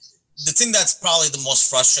the thing that's probably the most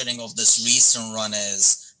frustrating of this recent run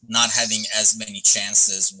is not having as many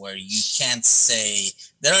chances, where you can't say,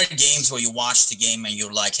 there are games where you watch the game and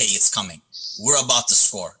you're like, hey, it's coming. We're about to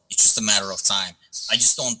score. It's just a matter of time. I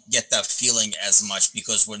just don't get that feeling as much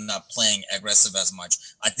because we're not playing aggressive as much.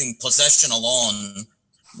 I think possession alone,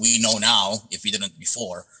 we know now, if we didn't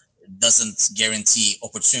before, doesn't guarantee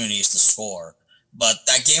opportunities to score. But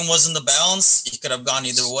that game wasn't the balance. It could have gone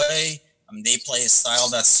either way. I mean, they play a style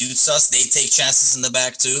that suits us. They take chances in the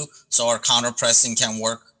back too, so our counter pressing can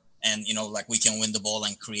work, and we can win the ball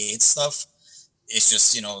and create stuff. It's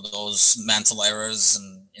just, those mental errors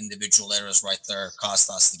and individual errors right there cost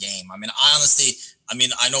us the game. I mean,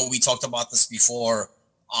 I know we talked about this before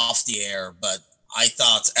off the air, but I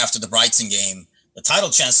thought after the Brighton game, the title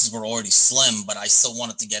chances were already slim, but I still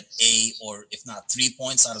wanted to get or if not 3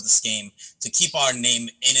 points out of this game to keep our name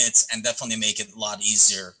in it and definitely make it a lot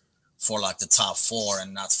easier for the top four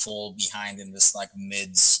and not fall behind in this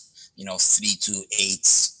mids, 3 to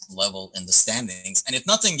 8 level in the standings. And if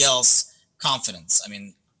nothing else, confidence. I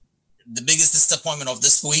mean, the biggest disappointment of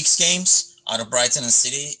this week's games out of Brighton and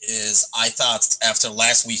City is I thought after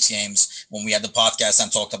last week's games, when we had the podcast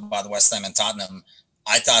and talked about West Ham and Tottenham,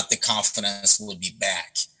 I thought the confidence would be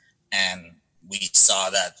back. And we saw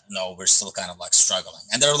that, no, we're still kind of struggling.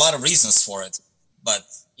 And there are a lot of reasons for it. But,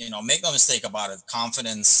 make no mistake about it,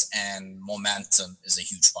 confidence and momentum is a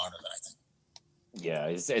huge part of it, I think. Yeah,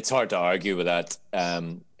 it's hard to argue with that.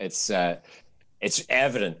 It's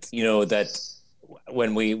evident, that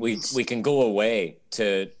when we can go away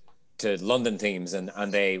to London teams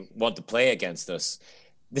and they want to play against us,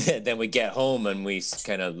 then we get home and we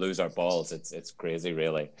kind of lose our balls. It's crazy,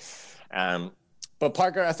 really. But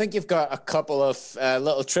Parker, I think you've got a couple of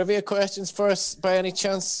little trivia questions for us by any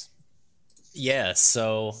chance? Yeah,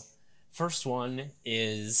 so first one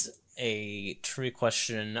is a trivia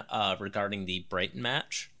question regarding the Brighton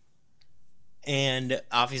match. And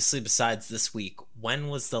obviously, besides this week, when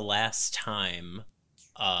was the last time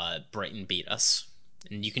Brighton beat us?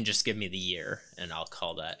 And you can just give me the year, and I'll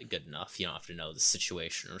call that good enough. You don't have to know the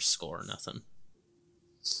situation or score or nothing.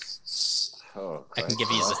 Oh, I can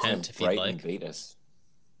give you a hint if you'd like. Beat us.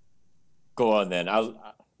 Go on then. I'll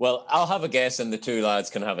have a guess, and the two lads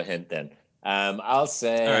can have a hint then. I'll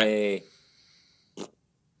say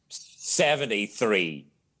 73.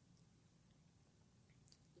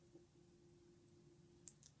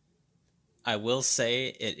 I will say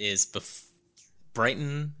it is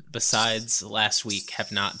Brighton, besides last week,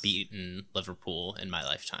 have not beaten Liverpool in my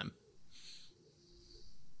lifetime.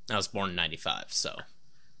 I was born in 95, so.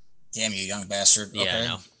 Damn you, young bastard. Yeah, okay. I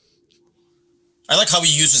know. I like how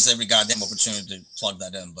he uses every goddamn opportunity to plug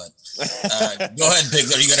that in, but go ahead,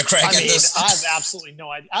 Bigler. You got a crack at this? I have absolutely no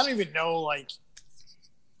idea. I don't even know, like...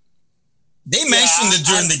 They mentioned it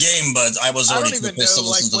during the game, but I was already too pissed to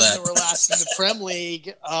listen to that. I don't even know, like, when they were last in the Prem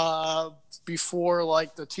League before,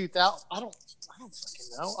 like, the 2000... I don't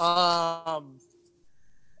fucking know.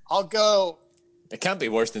 I'll go... It can't be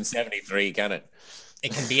worse than 73, can it?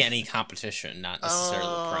 It can be any competition, not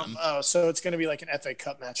necessarily Prem. Oh, so it's going to be like an FA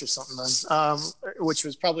Cup match or something then, which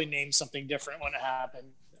was probably named something different when it happened.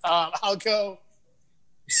 I'll go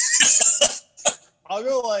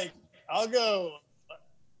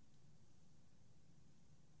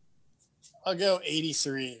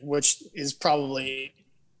 83, which is probably,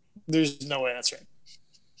 there's no way that's right.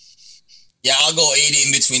 Yeah, I'll go 80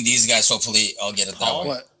 in between these guys. Hopefully, I'll get it that way.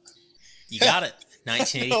 What? You got it.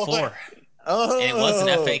 1984. Oh, And it was an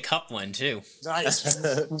FA Cup one, too. Nice.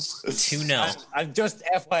 2-0. I'm just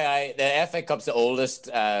FYI, the FA Cup's the oldest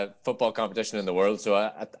football competition in the world, so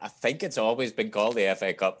I think it's always been called the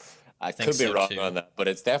FA Cup. I could be wrong on that, but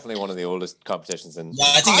it's definitely one of the oldest competitions in. Yeah,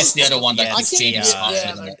 I think it's the other one that keeps changing spots.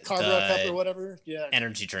 Yeah, the Carabao Cup or whatever. Yeah,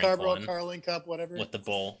 energy drink one. Carling Cup, whatever. With the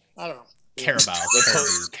bowl. I don't know.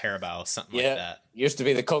 Carabao, something yeah, like that. Used to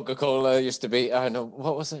be the Coca-Cola. Used to be I don't know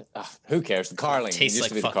what was it. Who cares? The Carling. Tastes used like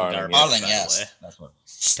to be fucking the Carling. garbage. Carling, by yes. the way. That's what.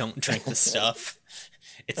 Don't drink the stuff.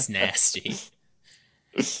 It's nasty.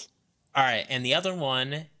 All right, and the other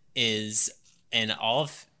one is in all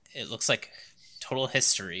of it looks like total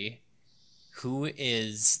history. Who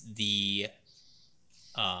is the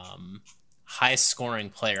highest scoring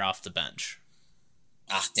player off the bench?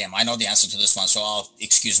 Ah, damn! I know the answer to this one, so I'll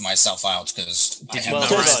excuse myself out because I have well, no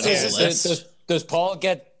hold on, idea. Does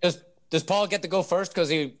Paul get to go first because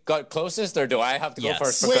he got closest, or do I have to go Yes.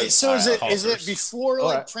 first? Wait, Because, so is it first. before All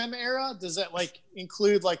like right. Prem era? Does that like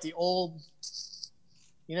include like the old?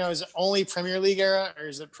 Is it only Premier League era, or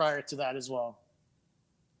is it prior to that as well?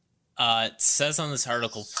 It says on this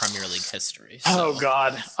article Premier League history. Oh So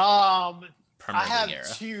God. Premier I have League era.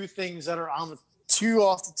 two things that are on two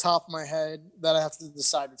off the top of my head that I have to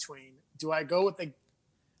decide between. Do I go with the?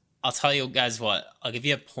 I'll tell you guys what. I'll give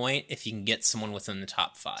you a point if you can get someone within the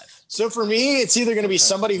top 5. So for me, it's either going to be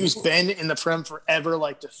somebody who's been in the Prem forever,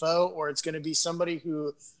 like Defoe, or it's going to be somebody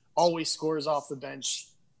who always scores off the bench,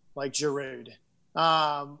 like Giroud.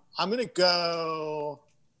 I'm going to go.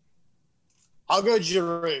 I'll go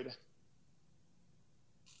Giroud.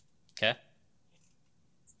 Okay.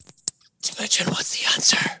 Dimension, what's the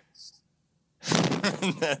answer?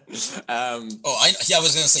 I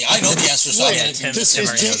was gonna say I know the answer, so Wait, I'm Tim This is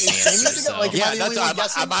never knows the Jamie- answer, so- like, am I Yeah, the that's only one what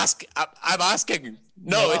guessing? I'm asking.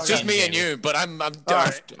 No, No, it's just okay, me and Jamie. you. But I'm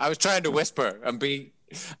right. I was trying to whisper and be.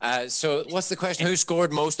 So what's the question? Who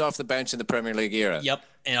scored most off the bench in the Premier League era? Yep,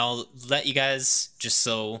 and I'll let you guys just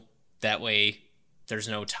so that way there's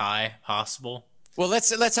no tie possible. Well,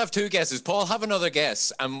 let's have two guesses. Paul, have another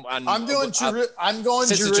guess. I'm doing Giroud. I'm going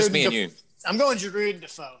Since Giroud. it's just me and you. I'm going Giroud and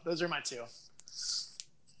Defoe. Those are my two.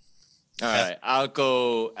 All right, I'll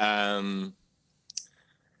go.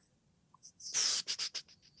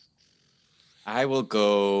 I will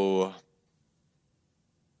go.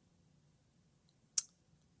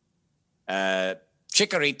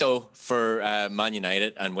 Chicharito for Man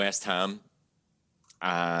United and West Ham,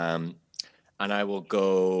 and I will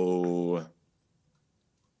go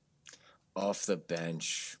off the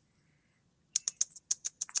bench.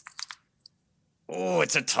 Oh,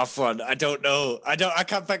 it's a tough one. I don't know. I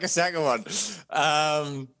can't pick a second one.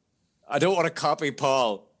 I don't want to copy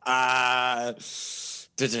Paul. Spit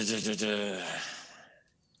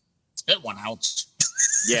one out.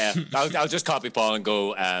 Yeah, I'll just copy Paul and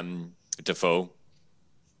go Defoe.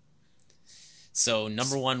 So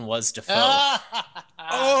number 1 was Defoe.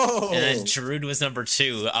 Oh, And then Giroud was number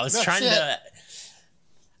 2. I was trying to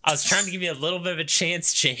give you a little bit of a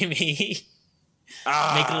chance, Jamie. Make it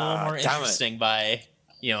a little more interesting by,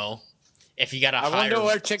 if you got a higher wonder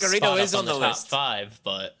where Chicharito spot is up on the top list. 5,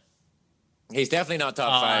 but he's definitely not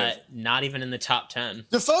top 5. not even in the top 10.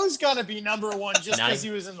 Defoe's got to be number 1 just Not- because he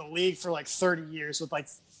was in the league for like 30 years with like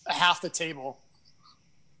half the table.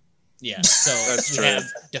 Yeah, so That's we true. have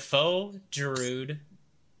Defoe, Giroud.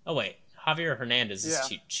 Oh wait, Javier Hernandez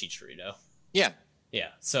is Yeah. Chicharito. Yeah. Yeah,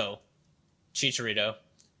 so Chicharito.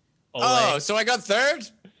 Ole. Oh, so I got third.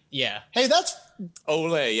 Yeah, Hey, that's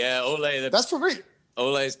Ole, yeah, Ole. that's pretty.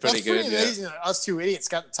 Ole's pretty That's good. pretty amazing that us two idiots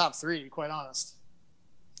got the top 3. To be quite honest.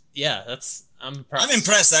 yeah, I'm impressed. I'm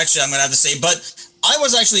impressed, actually, I'm going to have to say. But I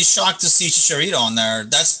was actually shocked to see Chicharito on there.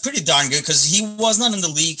 That's pretty darn good because he was not in the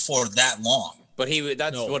league for that long. But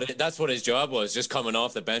No. that's what his job was, just coming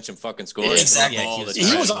off the bench and fucking scoring. Exactly. Yeah, all he the was-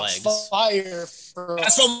 time. He was on Legs. fire for.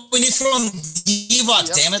 That's what we need from Divock,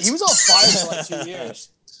 Yep. damn it. He was on fire for like 2 years.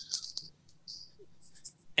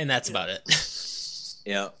 And that's about it.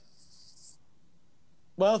 Yeah.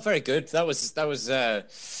 Well, very good. That was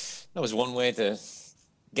one way to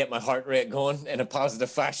get my heart rate going in a positive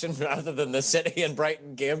fashion rather than the City and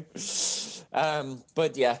Brighton game.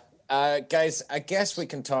 But yeah, guys, I guess we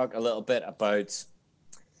can talk a little bit about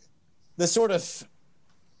the sort of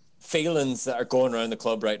feelings that are going around the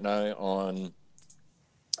club right now on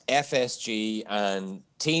FSG and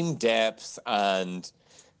team depth, and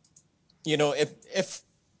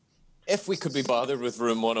if we could be bothered with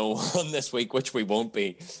Room 101 this week, which we won't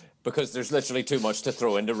be, because there's literally too much to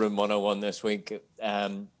throw into Room 101 this week.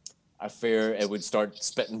 I fear it would start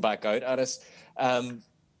spitting back out at us.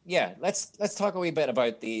 Yeah, let's talk a wee bit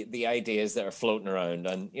about the ideas that are floating around.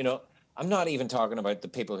 And, I'm not even talking about the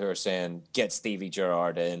people who are saying, get Stevie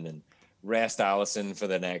Gerrard in and rest Allison for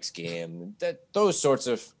the next game. Those sorts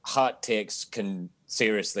of hot takes can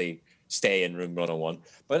seriously stay in Room 101.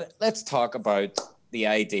 But let's talk about the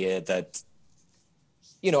idea that,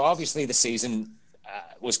 obviously the season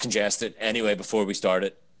was congested anyway before we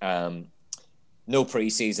started. No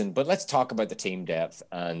preseason, but let's talk about the team depth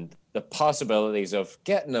and the possibilities of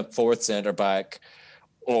getting a fourth centre back,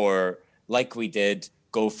 or like we did,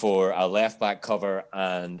 go for a left back cover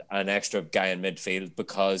and an extra guy in midfield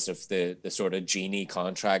because of the sort of Genie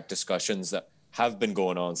contract discussions that have been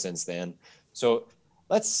going on since then. So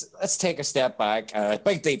let's take a step back,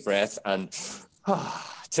 big deep breath, and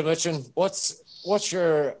Timuchin, what's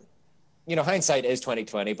your, hindsight is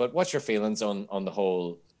 2020, but what's your feelings on the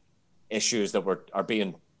whole issues that are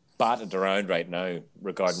being batted around right now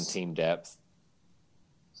regarding team depth?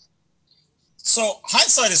 So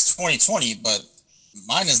hindsight is 2020, but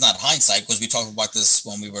mine is not hindsight because we talked about this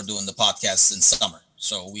when we were doing the podcast in summer.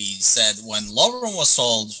 So we said when Lovren was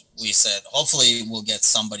sold, we said hopefully we'll get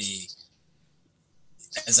somebody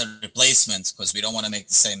as a replacement because we don't want to make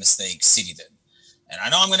the same mistake City did. And I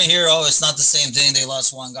know I'm going to hear, it's not the same thing. They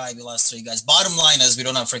lost one guy, we lost 3 guys. Bottom line is we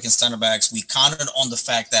don't have freaking center backs. We counted on the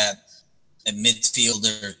fact that a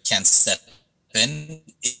midfielder can step in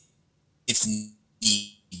if need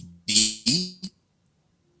be.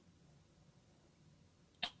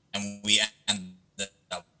 And we ended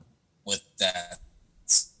up with that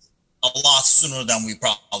a lot sooner than we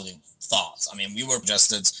probably thought. I mean, we were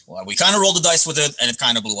we kind of rolled the dice with it and it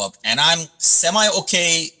kind of blew up. And I'm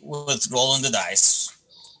semi-okay with rolling the dice,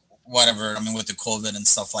 whatever. I mean, with the COVID and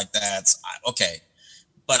stuff like that, okay.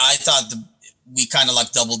 But I thought we kind of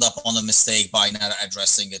like doubled up on the mistake by not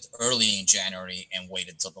addressing it early in January and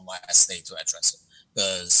waited till the last day to address it.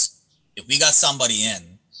 Because if we got somebody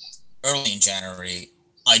in early in January,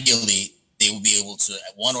 ideally they will be able to,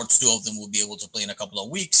 1 or 2 of them will be able to play in a couple of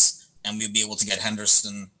weeks, and we'll be able to get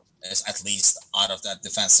Henderson at least out of that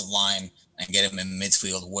defensive line and get him in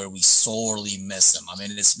midfield where we sorely miss him. I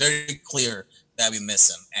mean, it's very clear that we miss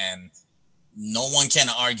him, and no one can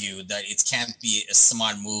argue that it can't be a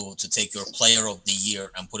smart move to take your player of the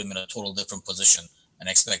year and put him in a total different position and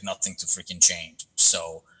expect nothing to freaking change.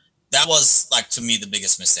 So that was, like, to me, the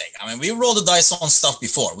biggest mistake. I mean, we rolled the dice on stuff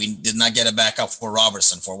before. We did not get a backup for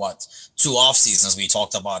Robertson for 2 off seasons. We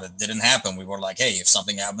talked about it. Didn't happen. We were like, hey, if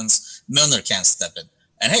something happens, Milner can't step in.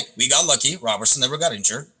 And hey, we got lucky. Robertson never got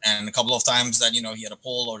injured. And a couple of times that, he had a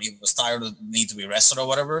pull or he was tired or need to be rested or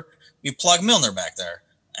whatever, we plugged Milner back there.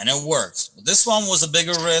 And it worked. But this one was a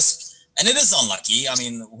bigger risk. And it is unlucky. I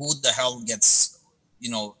mean, who the hell gets,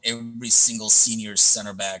 every single senior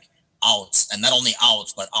center back out, and not only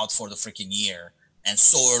out, but out for the freaking year, and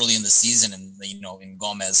so early in the season, and in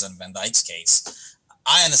Gomez and Van Dijk's case.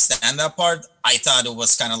 I understand that part. I thought it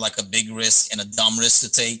was kind of like a big risk and a dumb risk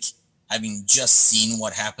to take, having just seen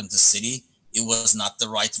what happened to City, it was not the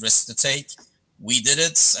right risk to take. We did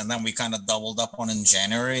it, and then we kind of doubled up on it in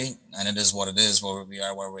January, and it is what it is, where we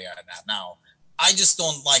are at now. I just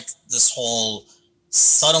don't like this whole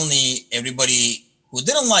suddenly everybody who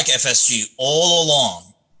didn't like FSG all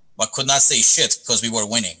along, but could not say shit because we were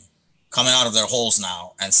winning, coming out of their holes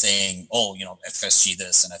now and saying, oh, FSG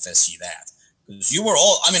this and FSG that. Because you were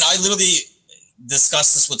all, I literally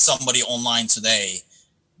discussed this with somebody online today.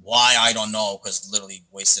 Why, I don't know, because literally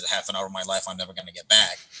wasted half an hour of my life I'm never going to get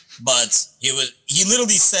back. But he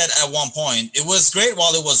literally said at one point, it was great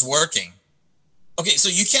while it was working. Okay, so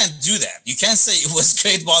you can't do that. You can't say it was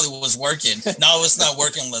great while it was working. Now it's not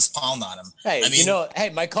working, let's pound on him. Hey,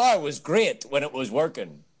 my car was great when it was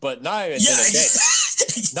working, but now it's in a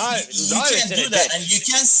ditch. Now you can't do that. And you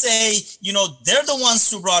can't say, they're the ones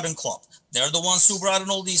who brought in Klopp. They're the ones who brought in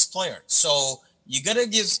all these players. So you got to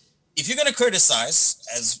give, if you're going to criticize,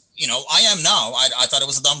 as, I am now, I thought it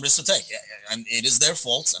was a dumb risk to take. And it is their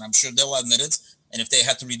fault, and I'm sure they'll admit it. And if they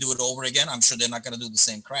had to redo it over again, I'm sure they're not going to do the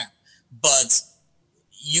same crap. But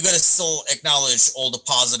you got to still acknowledge all the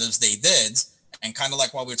positives they did. And kind of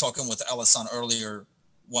like what we were talking with Ellison earlier,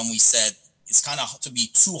 when we said it's kind of to be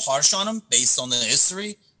too harsh on them based on the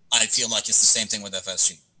history, I feel like it's the same thing with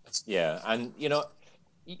FSG. Yeah, and,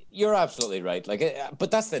 you're absolutely right.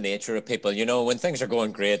 But that's the nature of people. When things are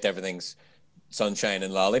going great, everything's sunshine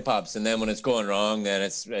and lollipops. And then when it's going wrong, then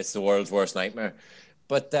it's the world's worst nightmare.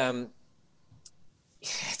 But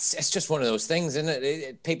it's just one of those things, isn't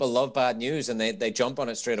it? People love bad news and they jump on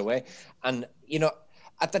it straight away. And,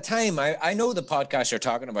 at the time, I know the podcast you're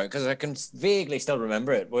talking about because I can vaguely still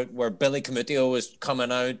remember it, where Billy Comutio was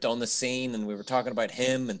coming out on the scene and we were talking about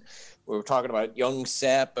him and we were talking about young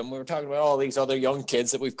Sepp and we were talking about all these other young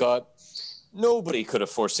kids that we've got. Nobody could have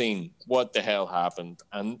foreseen what the hell happened.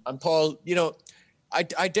 And Paul,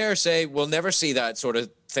 I dare say we'll never see that sort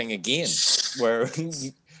of thing again where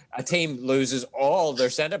a team loses all their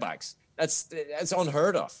centre-backs. That's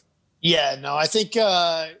unheard of. Yeah, no, I think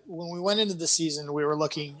when we went into the season, we were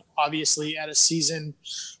looking obviously at a season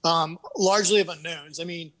largely of unknowns.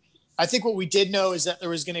 I think what we did know is that there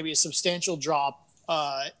was going to be a substantial drop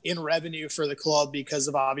in revenue for the club because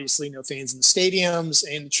of obviously no fans in the stadiums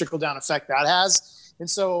and the trickle-down effect that has. And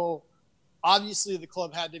so obviously the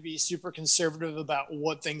club had to be super conservative about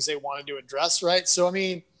what things they wanted to address, right? So,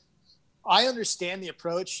 I understand the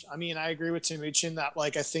approach. I agree with Timuchin that, I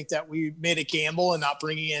think that we made a gamble and not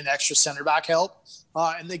bringing in extra center back help.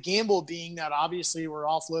 And the gamble being that obviously we're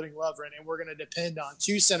offloading Lovren and we're going to depend on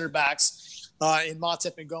two center backs in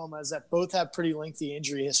Matip and Gomez that both have pretty lengthy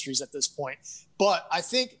injury histories at this point. But I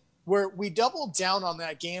think where we doubled down on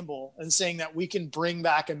that gamble and saying that we can bring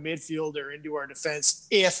back a midfielder into our defense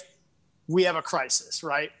if we have a crisis,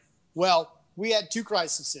 right? Well, we had two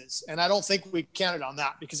crises, and I don't think we counted on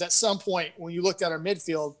that because at some point when you looked at our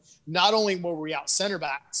midfield, not only were we out center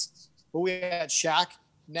backs, but we had Shaq,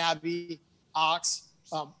 Naby, Ox,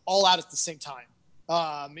 all out at the same time.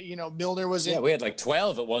 Milner was in. Yeah, we had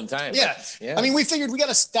 12 at one time. Yeah. We figured we got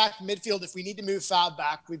to stack midfield. If we need to move Fab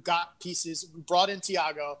back, we've got pieces. We brought in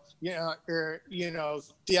Thiago,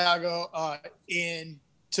 in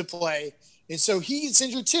to play. And so he's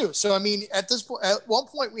injured too. So, at this point, at one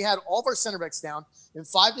point we had all of our center backs down and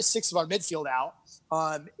 5 to 6 of our midfield out.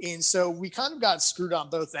 And so we kind of got screwed on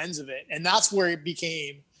both ends of it. And that's where it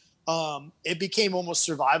became almost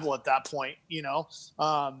survival at that point,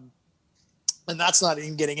 and that's not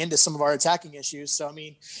even getting into some of our attacking issues. So,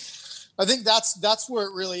 I think that's where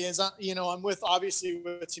it really is. I'm with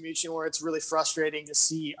Timuchin where it's really frustrating to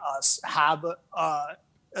see us have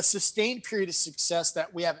a sustained period of success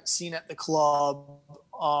that we haven't seen at the club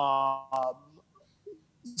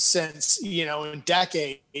since, in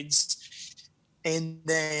decades. And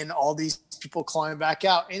then all these people climb back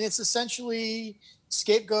out. And it's essentially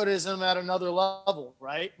scapegoatism at another level,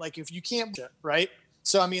 right? If you can't, right?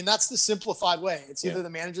 So, that's the simplified way. It's either the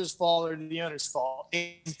manager's fault or the owner's fault.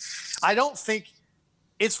 And I don't think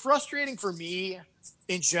it's frustrating for me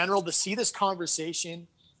in general to see this conversation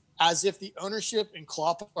as if the ownership and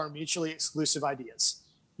Klopp are mutually exclusive ideas.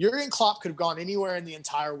 Jurgen Klopp could have gone anywhere in the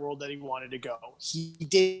entire world that he wanted to go. He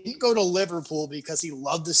didn't go to Liverpool because he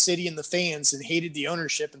loved the city and the fans and hated the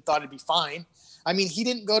ownership and thought it'd be fine. He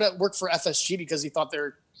didn't go to work for FSG because he thought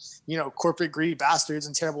they're, corporate greedy bastards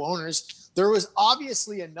and terrible owners. There was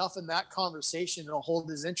obviously enough in that conversation to hold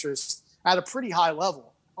his interest at a pretty high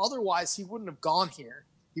level. Otherwise, he wouldn't have gone here.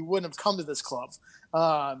 he wouldn't have come to this club.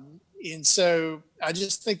 And so I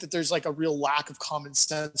just think that there's like a real lack of common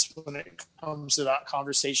sense when it comes to that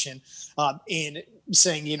conversation, in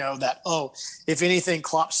saying, that, if anything,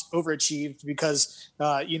 Klopp's overachieved because,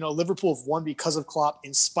 Liverpool have won because of Klopp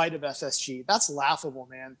in spite of FSG. That's laughable,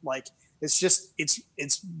 man. Like,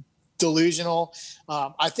 it's delusional.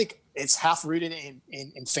 I think it's half rooted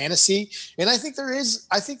in fantasy. And I think there's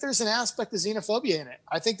an aspect of xenophobia in it.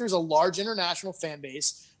 I think there's a large international fan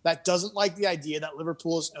base that doesn't like the idea that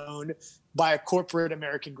Liverpool is owned by a corporate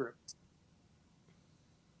American group.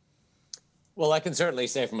 Well, I can certainly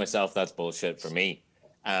say for myself, that's bullshit for me.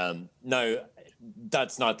 Now,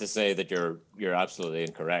 that's not to say that you're absolutely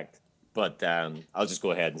incorrect, but I'll just go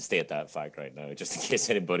ahead and state that fact right now, just in case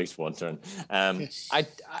anybody's wondering. I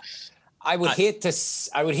would hate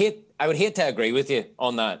to agree with you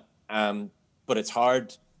on that, but it's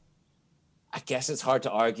hard. I guess it's hard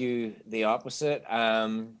to argue the opposite.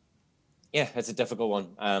 Yeah, it's a difficult one.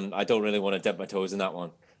 I don't really want to dip my toes in that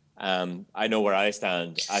one. I know where I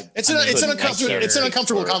stand. It's an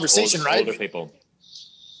uncomfortable conversation, right? Older people.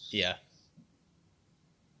 Yeah.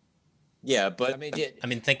 Yeah, but I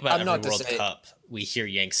mean, think about every World Cup. We hear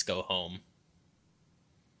Yanks go home.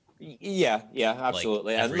 Yeah,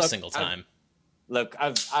 absolutely. Like every single time.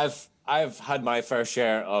 I've had my fair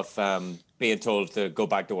share of being told to go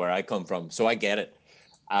back to where I come from, so I get it.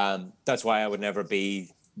 That's why I would never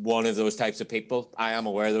be one of those types of people. I am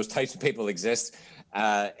aware those types of people exist.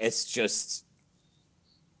 It's just,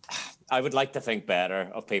 I would like to think better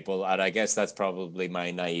of people, and I guess that's probably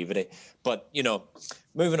my naivety. But,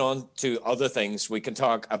 moving on to other things, we can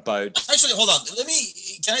talk about... Actually, hold on.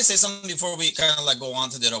 Can I say something before we kind of go on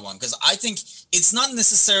to the other one? Because I think it's not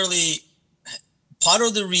necessarily... Part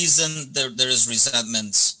of the reason there is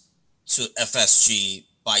resentment to FSG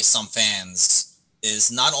by some fans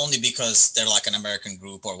is not only because they're like an American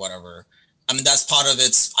group or whatever. I mean, that's part of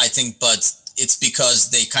it, I think, but it's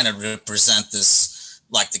because they kind of represent this,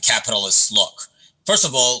 like, the capitalist look. First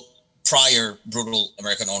of all, prior brutal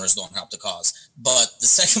American owners don't help the cause. But the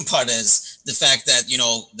second part is the fact that,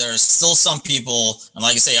 there's still some people, and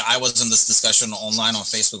like I say, I was in this discussion online on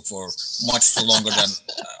Facebook for much too longer than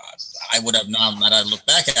I would have known that I look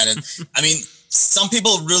back at it. I mean, some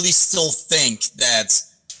people really still think that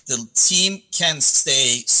the team can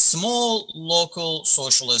stay small, local,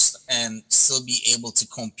 socialist, and still be able to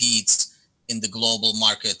compete in the global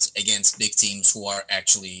market against big teams who are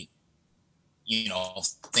actually,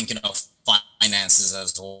 thinking of finances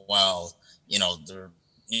as well. They're,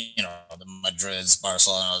 the Madrids,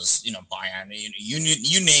 Barcelona's, Bayern,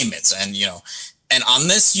 you name it. And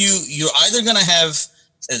unless you're either going to have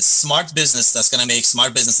a smart business that's going to make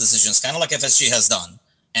smart business decisions, kind of like FSG has done,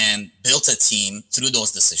 and built a team through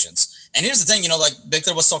those decisions. And here's the thing, like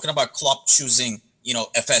Victor was talking about Klopp choosing,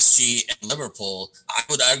 FSG and Liverpool. I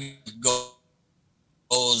would argue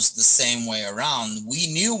goes the same way around.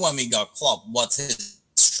 We knew when we got Klopp what his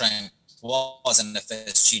strength was, and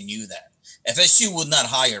FSG knew that. FSG would not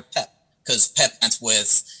hire Pep because Pep went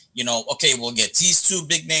with, okay, we'll get these two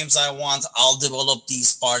big names I want. I'll develop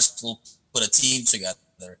these parts, we'll put a team together.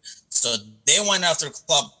 So they went after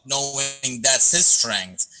Klopp knowing that's his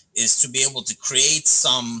strength, is to be able to create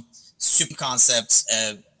some super concepts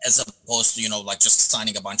as opposed to, like just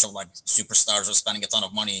signing a bunch of like superstars or spending a ton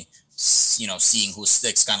of money, seeing who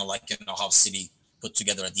sticks, kind of like, how City put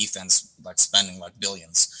together a defense, like spending like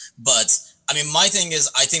billions. But I mean, my thing is,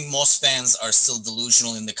 I think most fans are still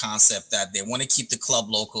delusional in the concept that they want to keep the club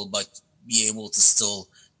local, but be able to still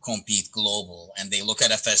compete global. And they look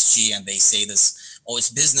at FSG and they say this, it's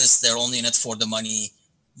business, they're only in it for the money.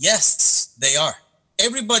 Yes, they are.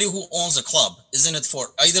 Everybody who owns a club is in it for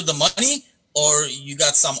either the money, or you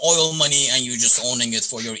got some oil money and you're just owning it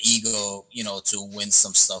for your ego, to win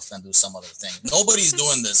some stuff and do some other thing. Nobody's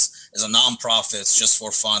doing this as a non-profit just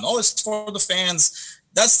for fun. It's for the fans.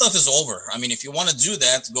 That stuff is over. I mean, if you want to do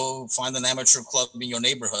that, go find an amateur club in your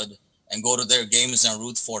neighborhood and go to their games and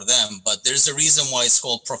root for them. But there's a reason why it's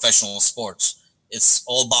called professional sports. It's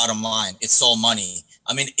all bottom line. It's all money.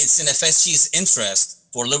 I mean, it's in FSG's interest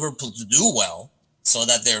for Liverpool to do well so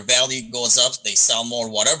that their value goes up, they sell more,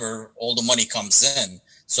 whatever, all the money comes in.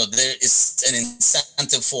 So there is an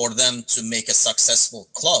incentive for them to make a successful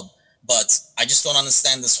club. But I just don't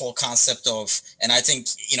understand this whole concept of, and I think,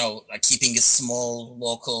 like keeping it small,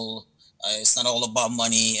 local, it's not all about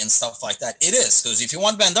money and stuff like that. It is, because if you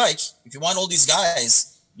want Van Dijk, if you want all these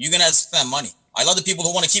guys, you're going to have to spend money. I love the people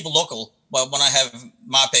who want to keep it local, but when I have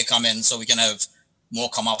Mape come in so we can have more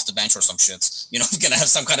come off the bench or some shit, we're going to have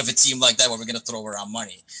some kind of a team like that where we're going to throw around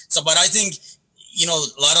money. So, but I think,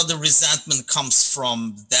 a lot of the resentment comes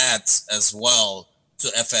from that as well, to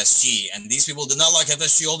FSG, and these people did not like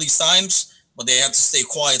FSG all these times, but they had to stay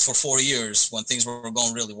quiet for 4 years when things were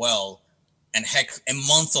going really well. And heck, a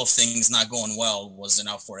month of things not going well was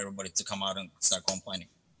enough for everybody to come out and start complaining.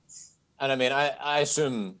 And I mean, I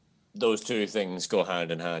assume those two things go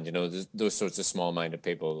hand in hand. You know, those sorts of small-minded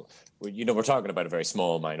people. You know, we're talking about a very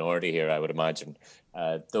small minority here, I would imagine.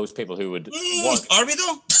 Those people who would want. Are we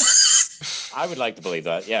though? I would like to believe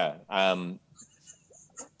that. Yeah.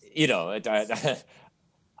 You know,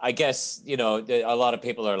 I guess, you know, a lot of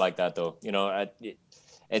people are like that, though. You know,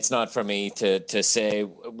 it's not for me to say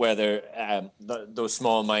whether those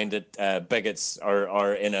small-minded bigots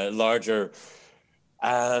are in a larger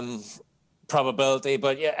probability,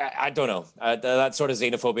 but yeah, I don't know. That sort of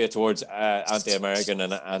xenophobia towards anti-American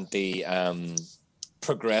and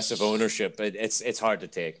anti-progressive ownership, it's hard to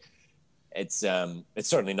take. It's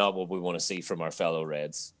certainly not what we want to see from our fellow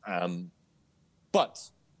Reds. But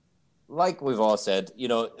like we've all said, you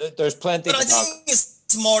know, there's plenty. But I think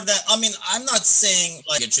it's more that, I mean, I'm not saying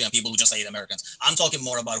like people who just hate Americans. I'm talking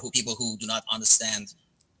more about people who do not understand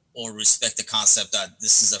or respect the concept that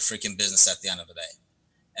this is a freaking business at the end of the day.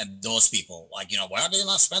 And those people, like, you know, why are they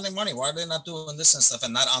not spending money? Why are they not doing this and stuff,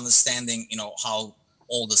 and not understanding, you know, how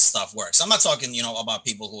all this stuff works? I'm not talking, you know, about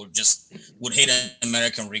people who just would hate an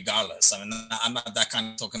American regardless. I mean, I'm not that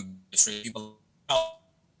kind of talking people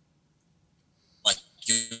like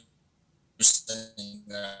you're saying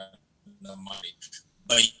no money.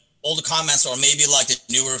 But all the comments are maybe like the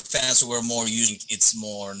newer fans who are more using it's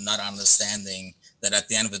more not understanding that at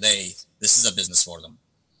the end of the day, this is a business for them.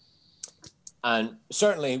 And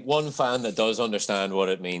certainly one fan that does understand what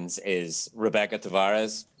it means is Rebecca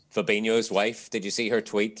Tavares, Fabinho's wife. Did you see her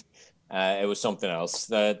tweet? It was something else.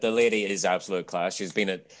 The lady is absolute class. She's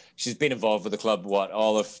been involved with the club,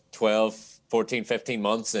 all of 12, 14, 15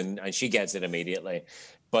 months, and she gets it immediately.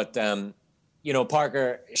 But, you know,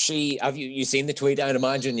 Parker, have you seen the tweet, I'd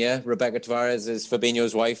imagine, yeah? Rebecca Tavares is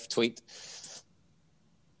Fabinho's wife tweet.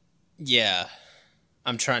 Yeah.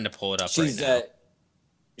 I'm trying to pull it up right now.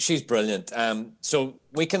 She's brilliant. So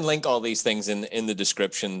we can link all these things in the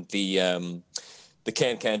description. The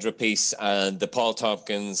Ken Kendra piece and the Paul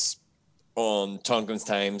Tompkins on Tompkins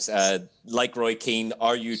Times. Like Roy Keane,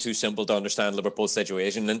 are you too simple to understand Liverpool's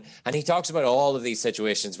situation? And he talks about all of these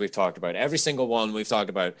situations we've talked about. Every single one we've talked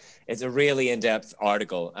about. It's a really in-depth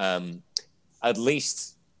article. At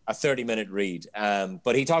least a 30-minute read.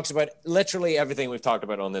 But he talks about literally everything we've talked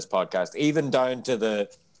about on this podcast, even down to the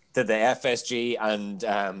FSG and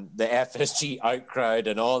the FSG out crowd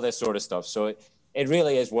and all this sort of stuff. So it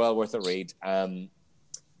really is well worth a read.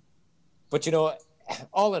 But, you know,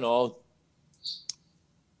 all in all,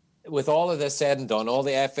 with all of this said and done, all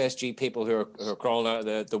the FSG people who are crawling out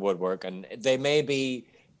of the woodwork, and they may be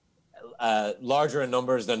larger in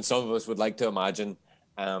numbers than some of us would like to imagine.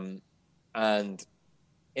 And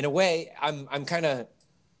in a way, I'm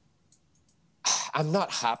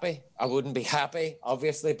not happy. I wouldn't be happy,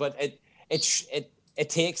 obviously, but it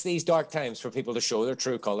takes these dark times for people to show their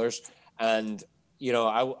true colors. And, you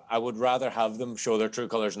know, I would rather have them show their true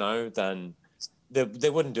colors now than they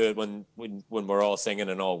wouldn't do it when we're all singing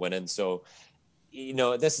and all winning. So, you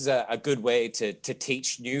know, this is a good way to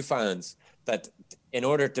teach new fans that in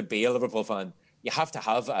order to be a Liverpool fan, you have to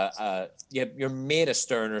have you're made of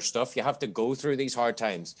sterner stuff. You have to go through these hard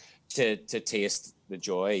times to taste the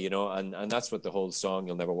joy, you know, and that's what the whole song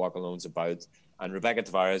 "You'll Never Walk Alone" is about. And Rebecca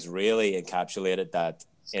Tavares really encapsulated that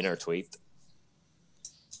in her tweet.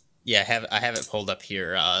 Yeah, I have it pulled up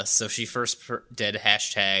here. So she first did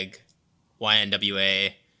hashtag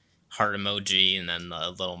YNWA heart emoji and then the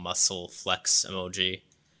little muscle flex emoji.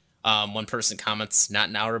 One person comments, "Not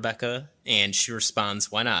now, Rebecca," and she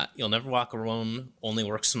responds, "Why not? You'll never walk alone only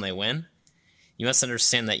works when they win. You must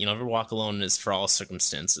understand that you'll never walk alone is for all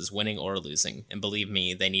circumstances, winning or losing. And believe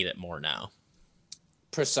me, they need it more now."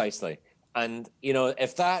 Precisely. And, you know,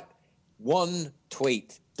 if that one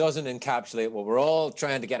tweet doesn't encapsulate what we're all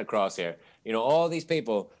trying to get across here, you know, all these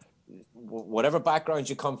people, whatever background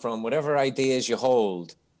you come from, whatever ideas you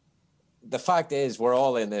hold, the fact is we're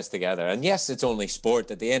all in this together. And yes, it's only sport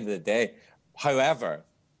at the end of the day. However,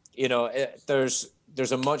 you know, there's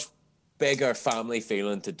a much bigger family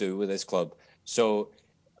feeling to do with this club. So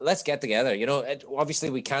let's get together. You know, obviously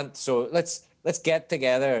we can't. So let's get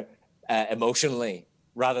together emotionally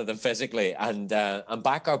rather than physically, and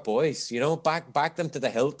back our boys. You know, back them to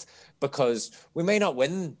the hilt, because we may not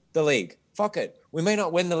win the league. Fuck it, we may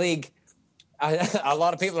not win the league. A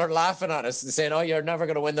lot of people are laughing at us and saying, "Oh, you're never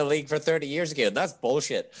going to win the league for 30 years again." That's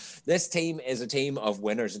bullshit. This team is a team of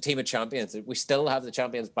winners, a team of champions. We still have the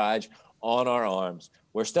champions badge on our arms.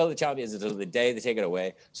 We're still the champions until the day they take it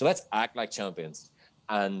away. So let's act like champions.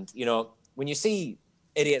 And, you know, when you see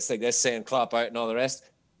idiots like this saying Klopp out and all the rest,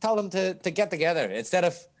 tell them to get together. Instead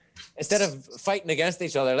of fighting against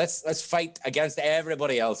each other, let's fight against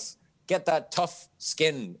everybody else. Get that tough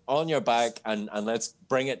skin on your back and let's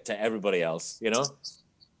bring it to everybody else, you know?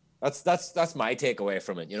 That's my takeaway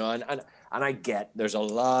from it, you know, and I get there's a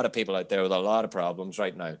lot of people out there with a lot of problems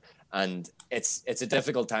right now, and it's a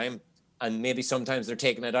difficult time, and maybe sometimes they're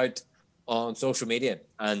taking it out on social media.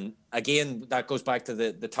 And again, that goes back to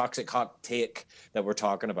the toxic hot take that we're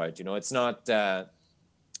talking about. You know, it's not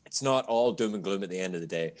all doom and gloom at the end of the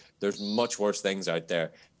day. There's much worse things out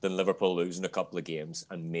there than Liverpool losing a couple of games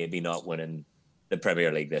and maybe not winning the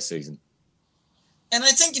Premier League this season. And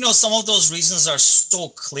I think, you know, some of those reasons are so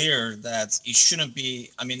clear that it shouldn't be.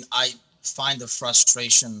 I mean, I find the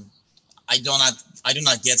frustration. I do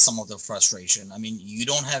not get some of the frustration. I mean, you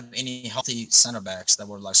don't have any healthy center backs that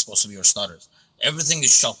were like supposed to be your starters. Everything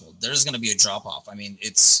is shuffled. There's going to be a drop off. I mean,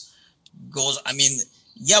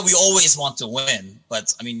 yeah, we always want to win,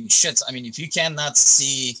 but I mean, if you cannot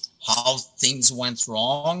see how things went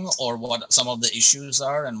wrong or what some of the issues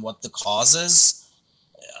are and what the causes,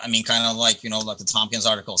 I mean, kind of like, you know, like the Tompkins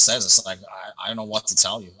article says, it's like, I don't know what to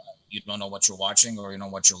tell you. You don't know what you're watching or you know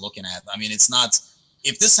what you're looking at. I mean, it's not,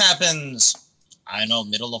 if this happens, I don't know,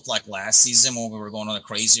 middle of like last season when we were going on a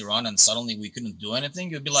crazy run and suddenly we couldn't do anything,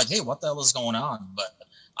 you'd be like, hey, what the hell is going on? But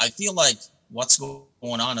I feel like what's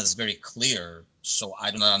going on is very clear. So I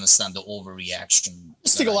do not understand the overreaction. I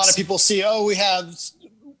just think a lot of people see, we have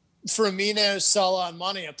Firmino, Salah, and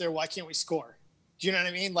Mane up there. Why can't we score? Do you know what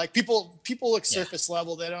I mean? Like people look surface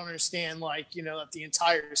level. They don't understand, like, you know, that the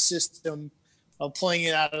entire system of playing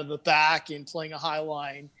it out of the back and playing a high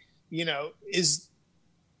line, you know, is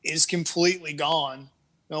completely gone,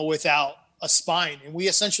 you know, without a spine. And we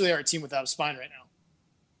essentially are a team without a spine right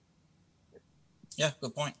now. Yeah,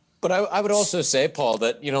 good point. But I would also say, Paul,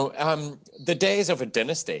 that, you know, the days of a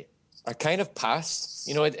dynasty are kind of past.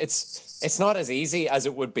 You know, it's not as easy as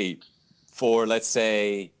it would be for, let's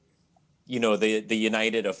say, you know, the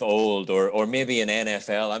United of old, or maybe an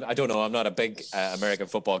NFL. I don't know. I'm not a big American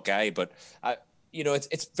football guy, but you know,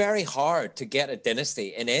 it's very hard to get a dynasty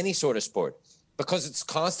in any sort of sport because it's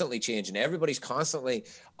constantly changing. Everybody's constantly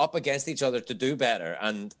up against each other to do better,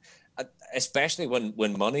 and especially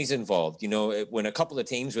when money's involved. You know, when a couple of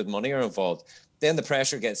teams with money are involved, then the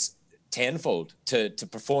pressure gets tenfold to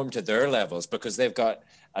perform to their levels because they've got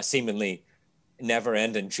a seemingly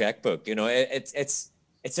never-ending checkbook. You know, it's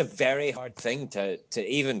a very hard thing to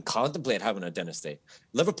even contemplate having a dynasty.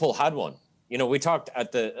 Liverpool had one. You know, we talked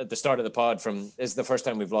at the start of the pod this is the first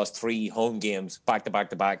time we've lost 3 home games back to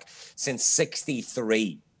back since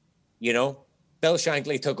 '63. You know, Bill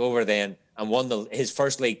Shankly took over then and won his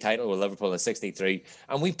first league title with Liverpool in '63.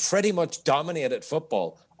 And we pretty much dominated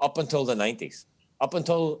football up until the 90s, up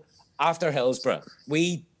until after Hillsborough.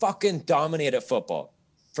 We fucking dominated football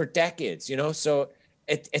for decades, you know? So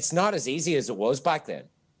it's not as easy as it was back then.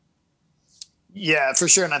 Yeah, for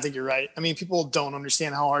sure. And I think you're right. I mean, people don't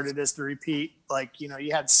understand how hard it is to repeat. Like, you know,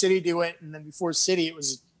 you had City do it, and then before City, it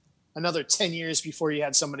was another 10 years before you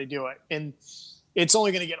had somebody do it. And it's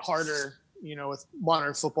only going to get harder, you know, with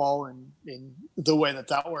modern football and in the way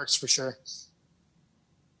that works, for sure.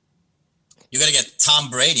 You got to get Tom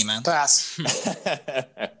Brady, man. Pass.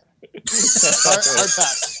 hard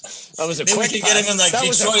pass. That was a Maybe quick we can pass. get him in like That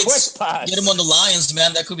was a Detroit. quick pass. Get him on the Lions,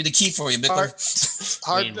 man. That could be the key for you.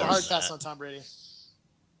 Hard Meanwhile, pass on Tom Brady.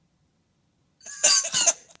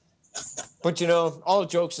 But, you know, all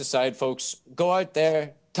jokes aside, folks, go out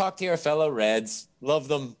there, talk to your fellow Reds, love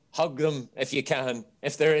them, hug them if you can,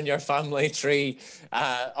 if they're in your family tree.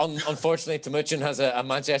 Unfortunately, Timuchin has a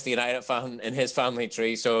Manchester United fan in his family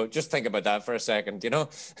tree, so just think about that for a second, you know?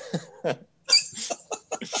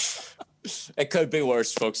 It could be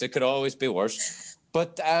worse, folks. It could always be worse.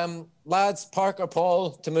 But lads, Parker,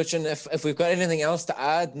 Paul, Timuchin, if we've got anything else to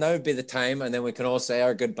add, now would be the time, and then we can all say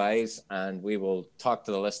our goodbyes, and we will talk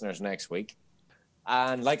to the listeners next week.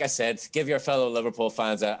 And like I said, give your fellow Liverpool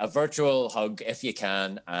fans a virtual hug if you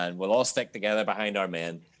can, and we'll all stick together behind our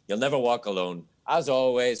men. You'll never walk alone. As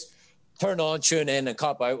always, turn on, tune in, and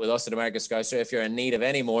cop out with us at American Scouser. If you're in need of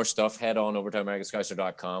any more stuff, head on over to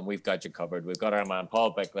AmericanScouser.com. We've got you covered. We've got our man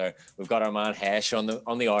Paul Bickler. We've got our man Hesh on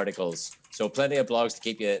the articles. So plenty of blogs to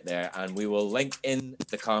keep you there. And we will link in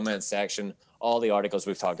the comments section all the articles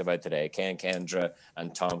we've talked about today, Ken Kendra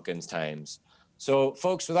and Tompkins Times. So,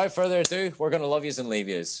 folks, without further ado, we're going to love yous and leave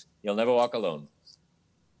yous. You'll never walk alone.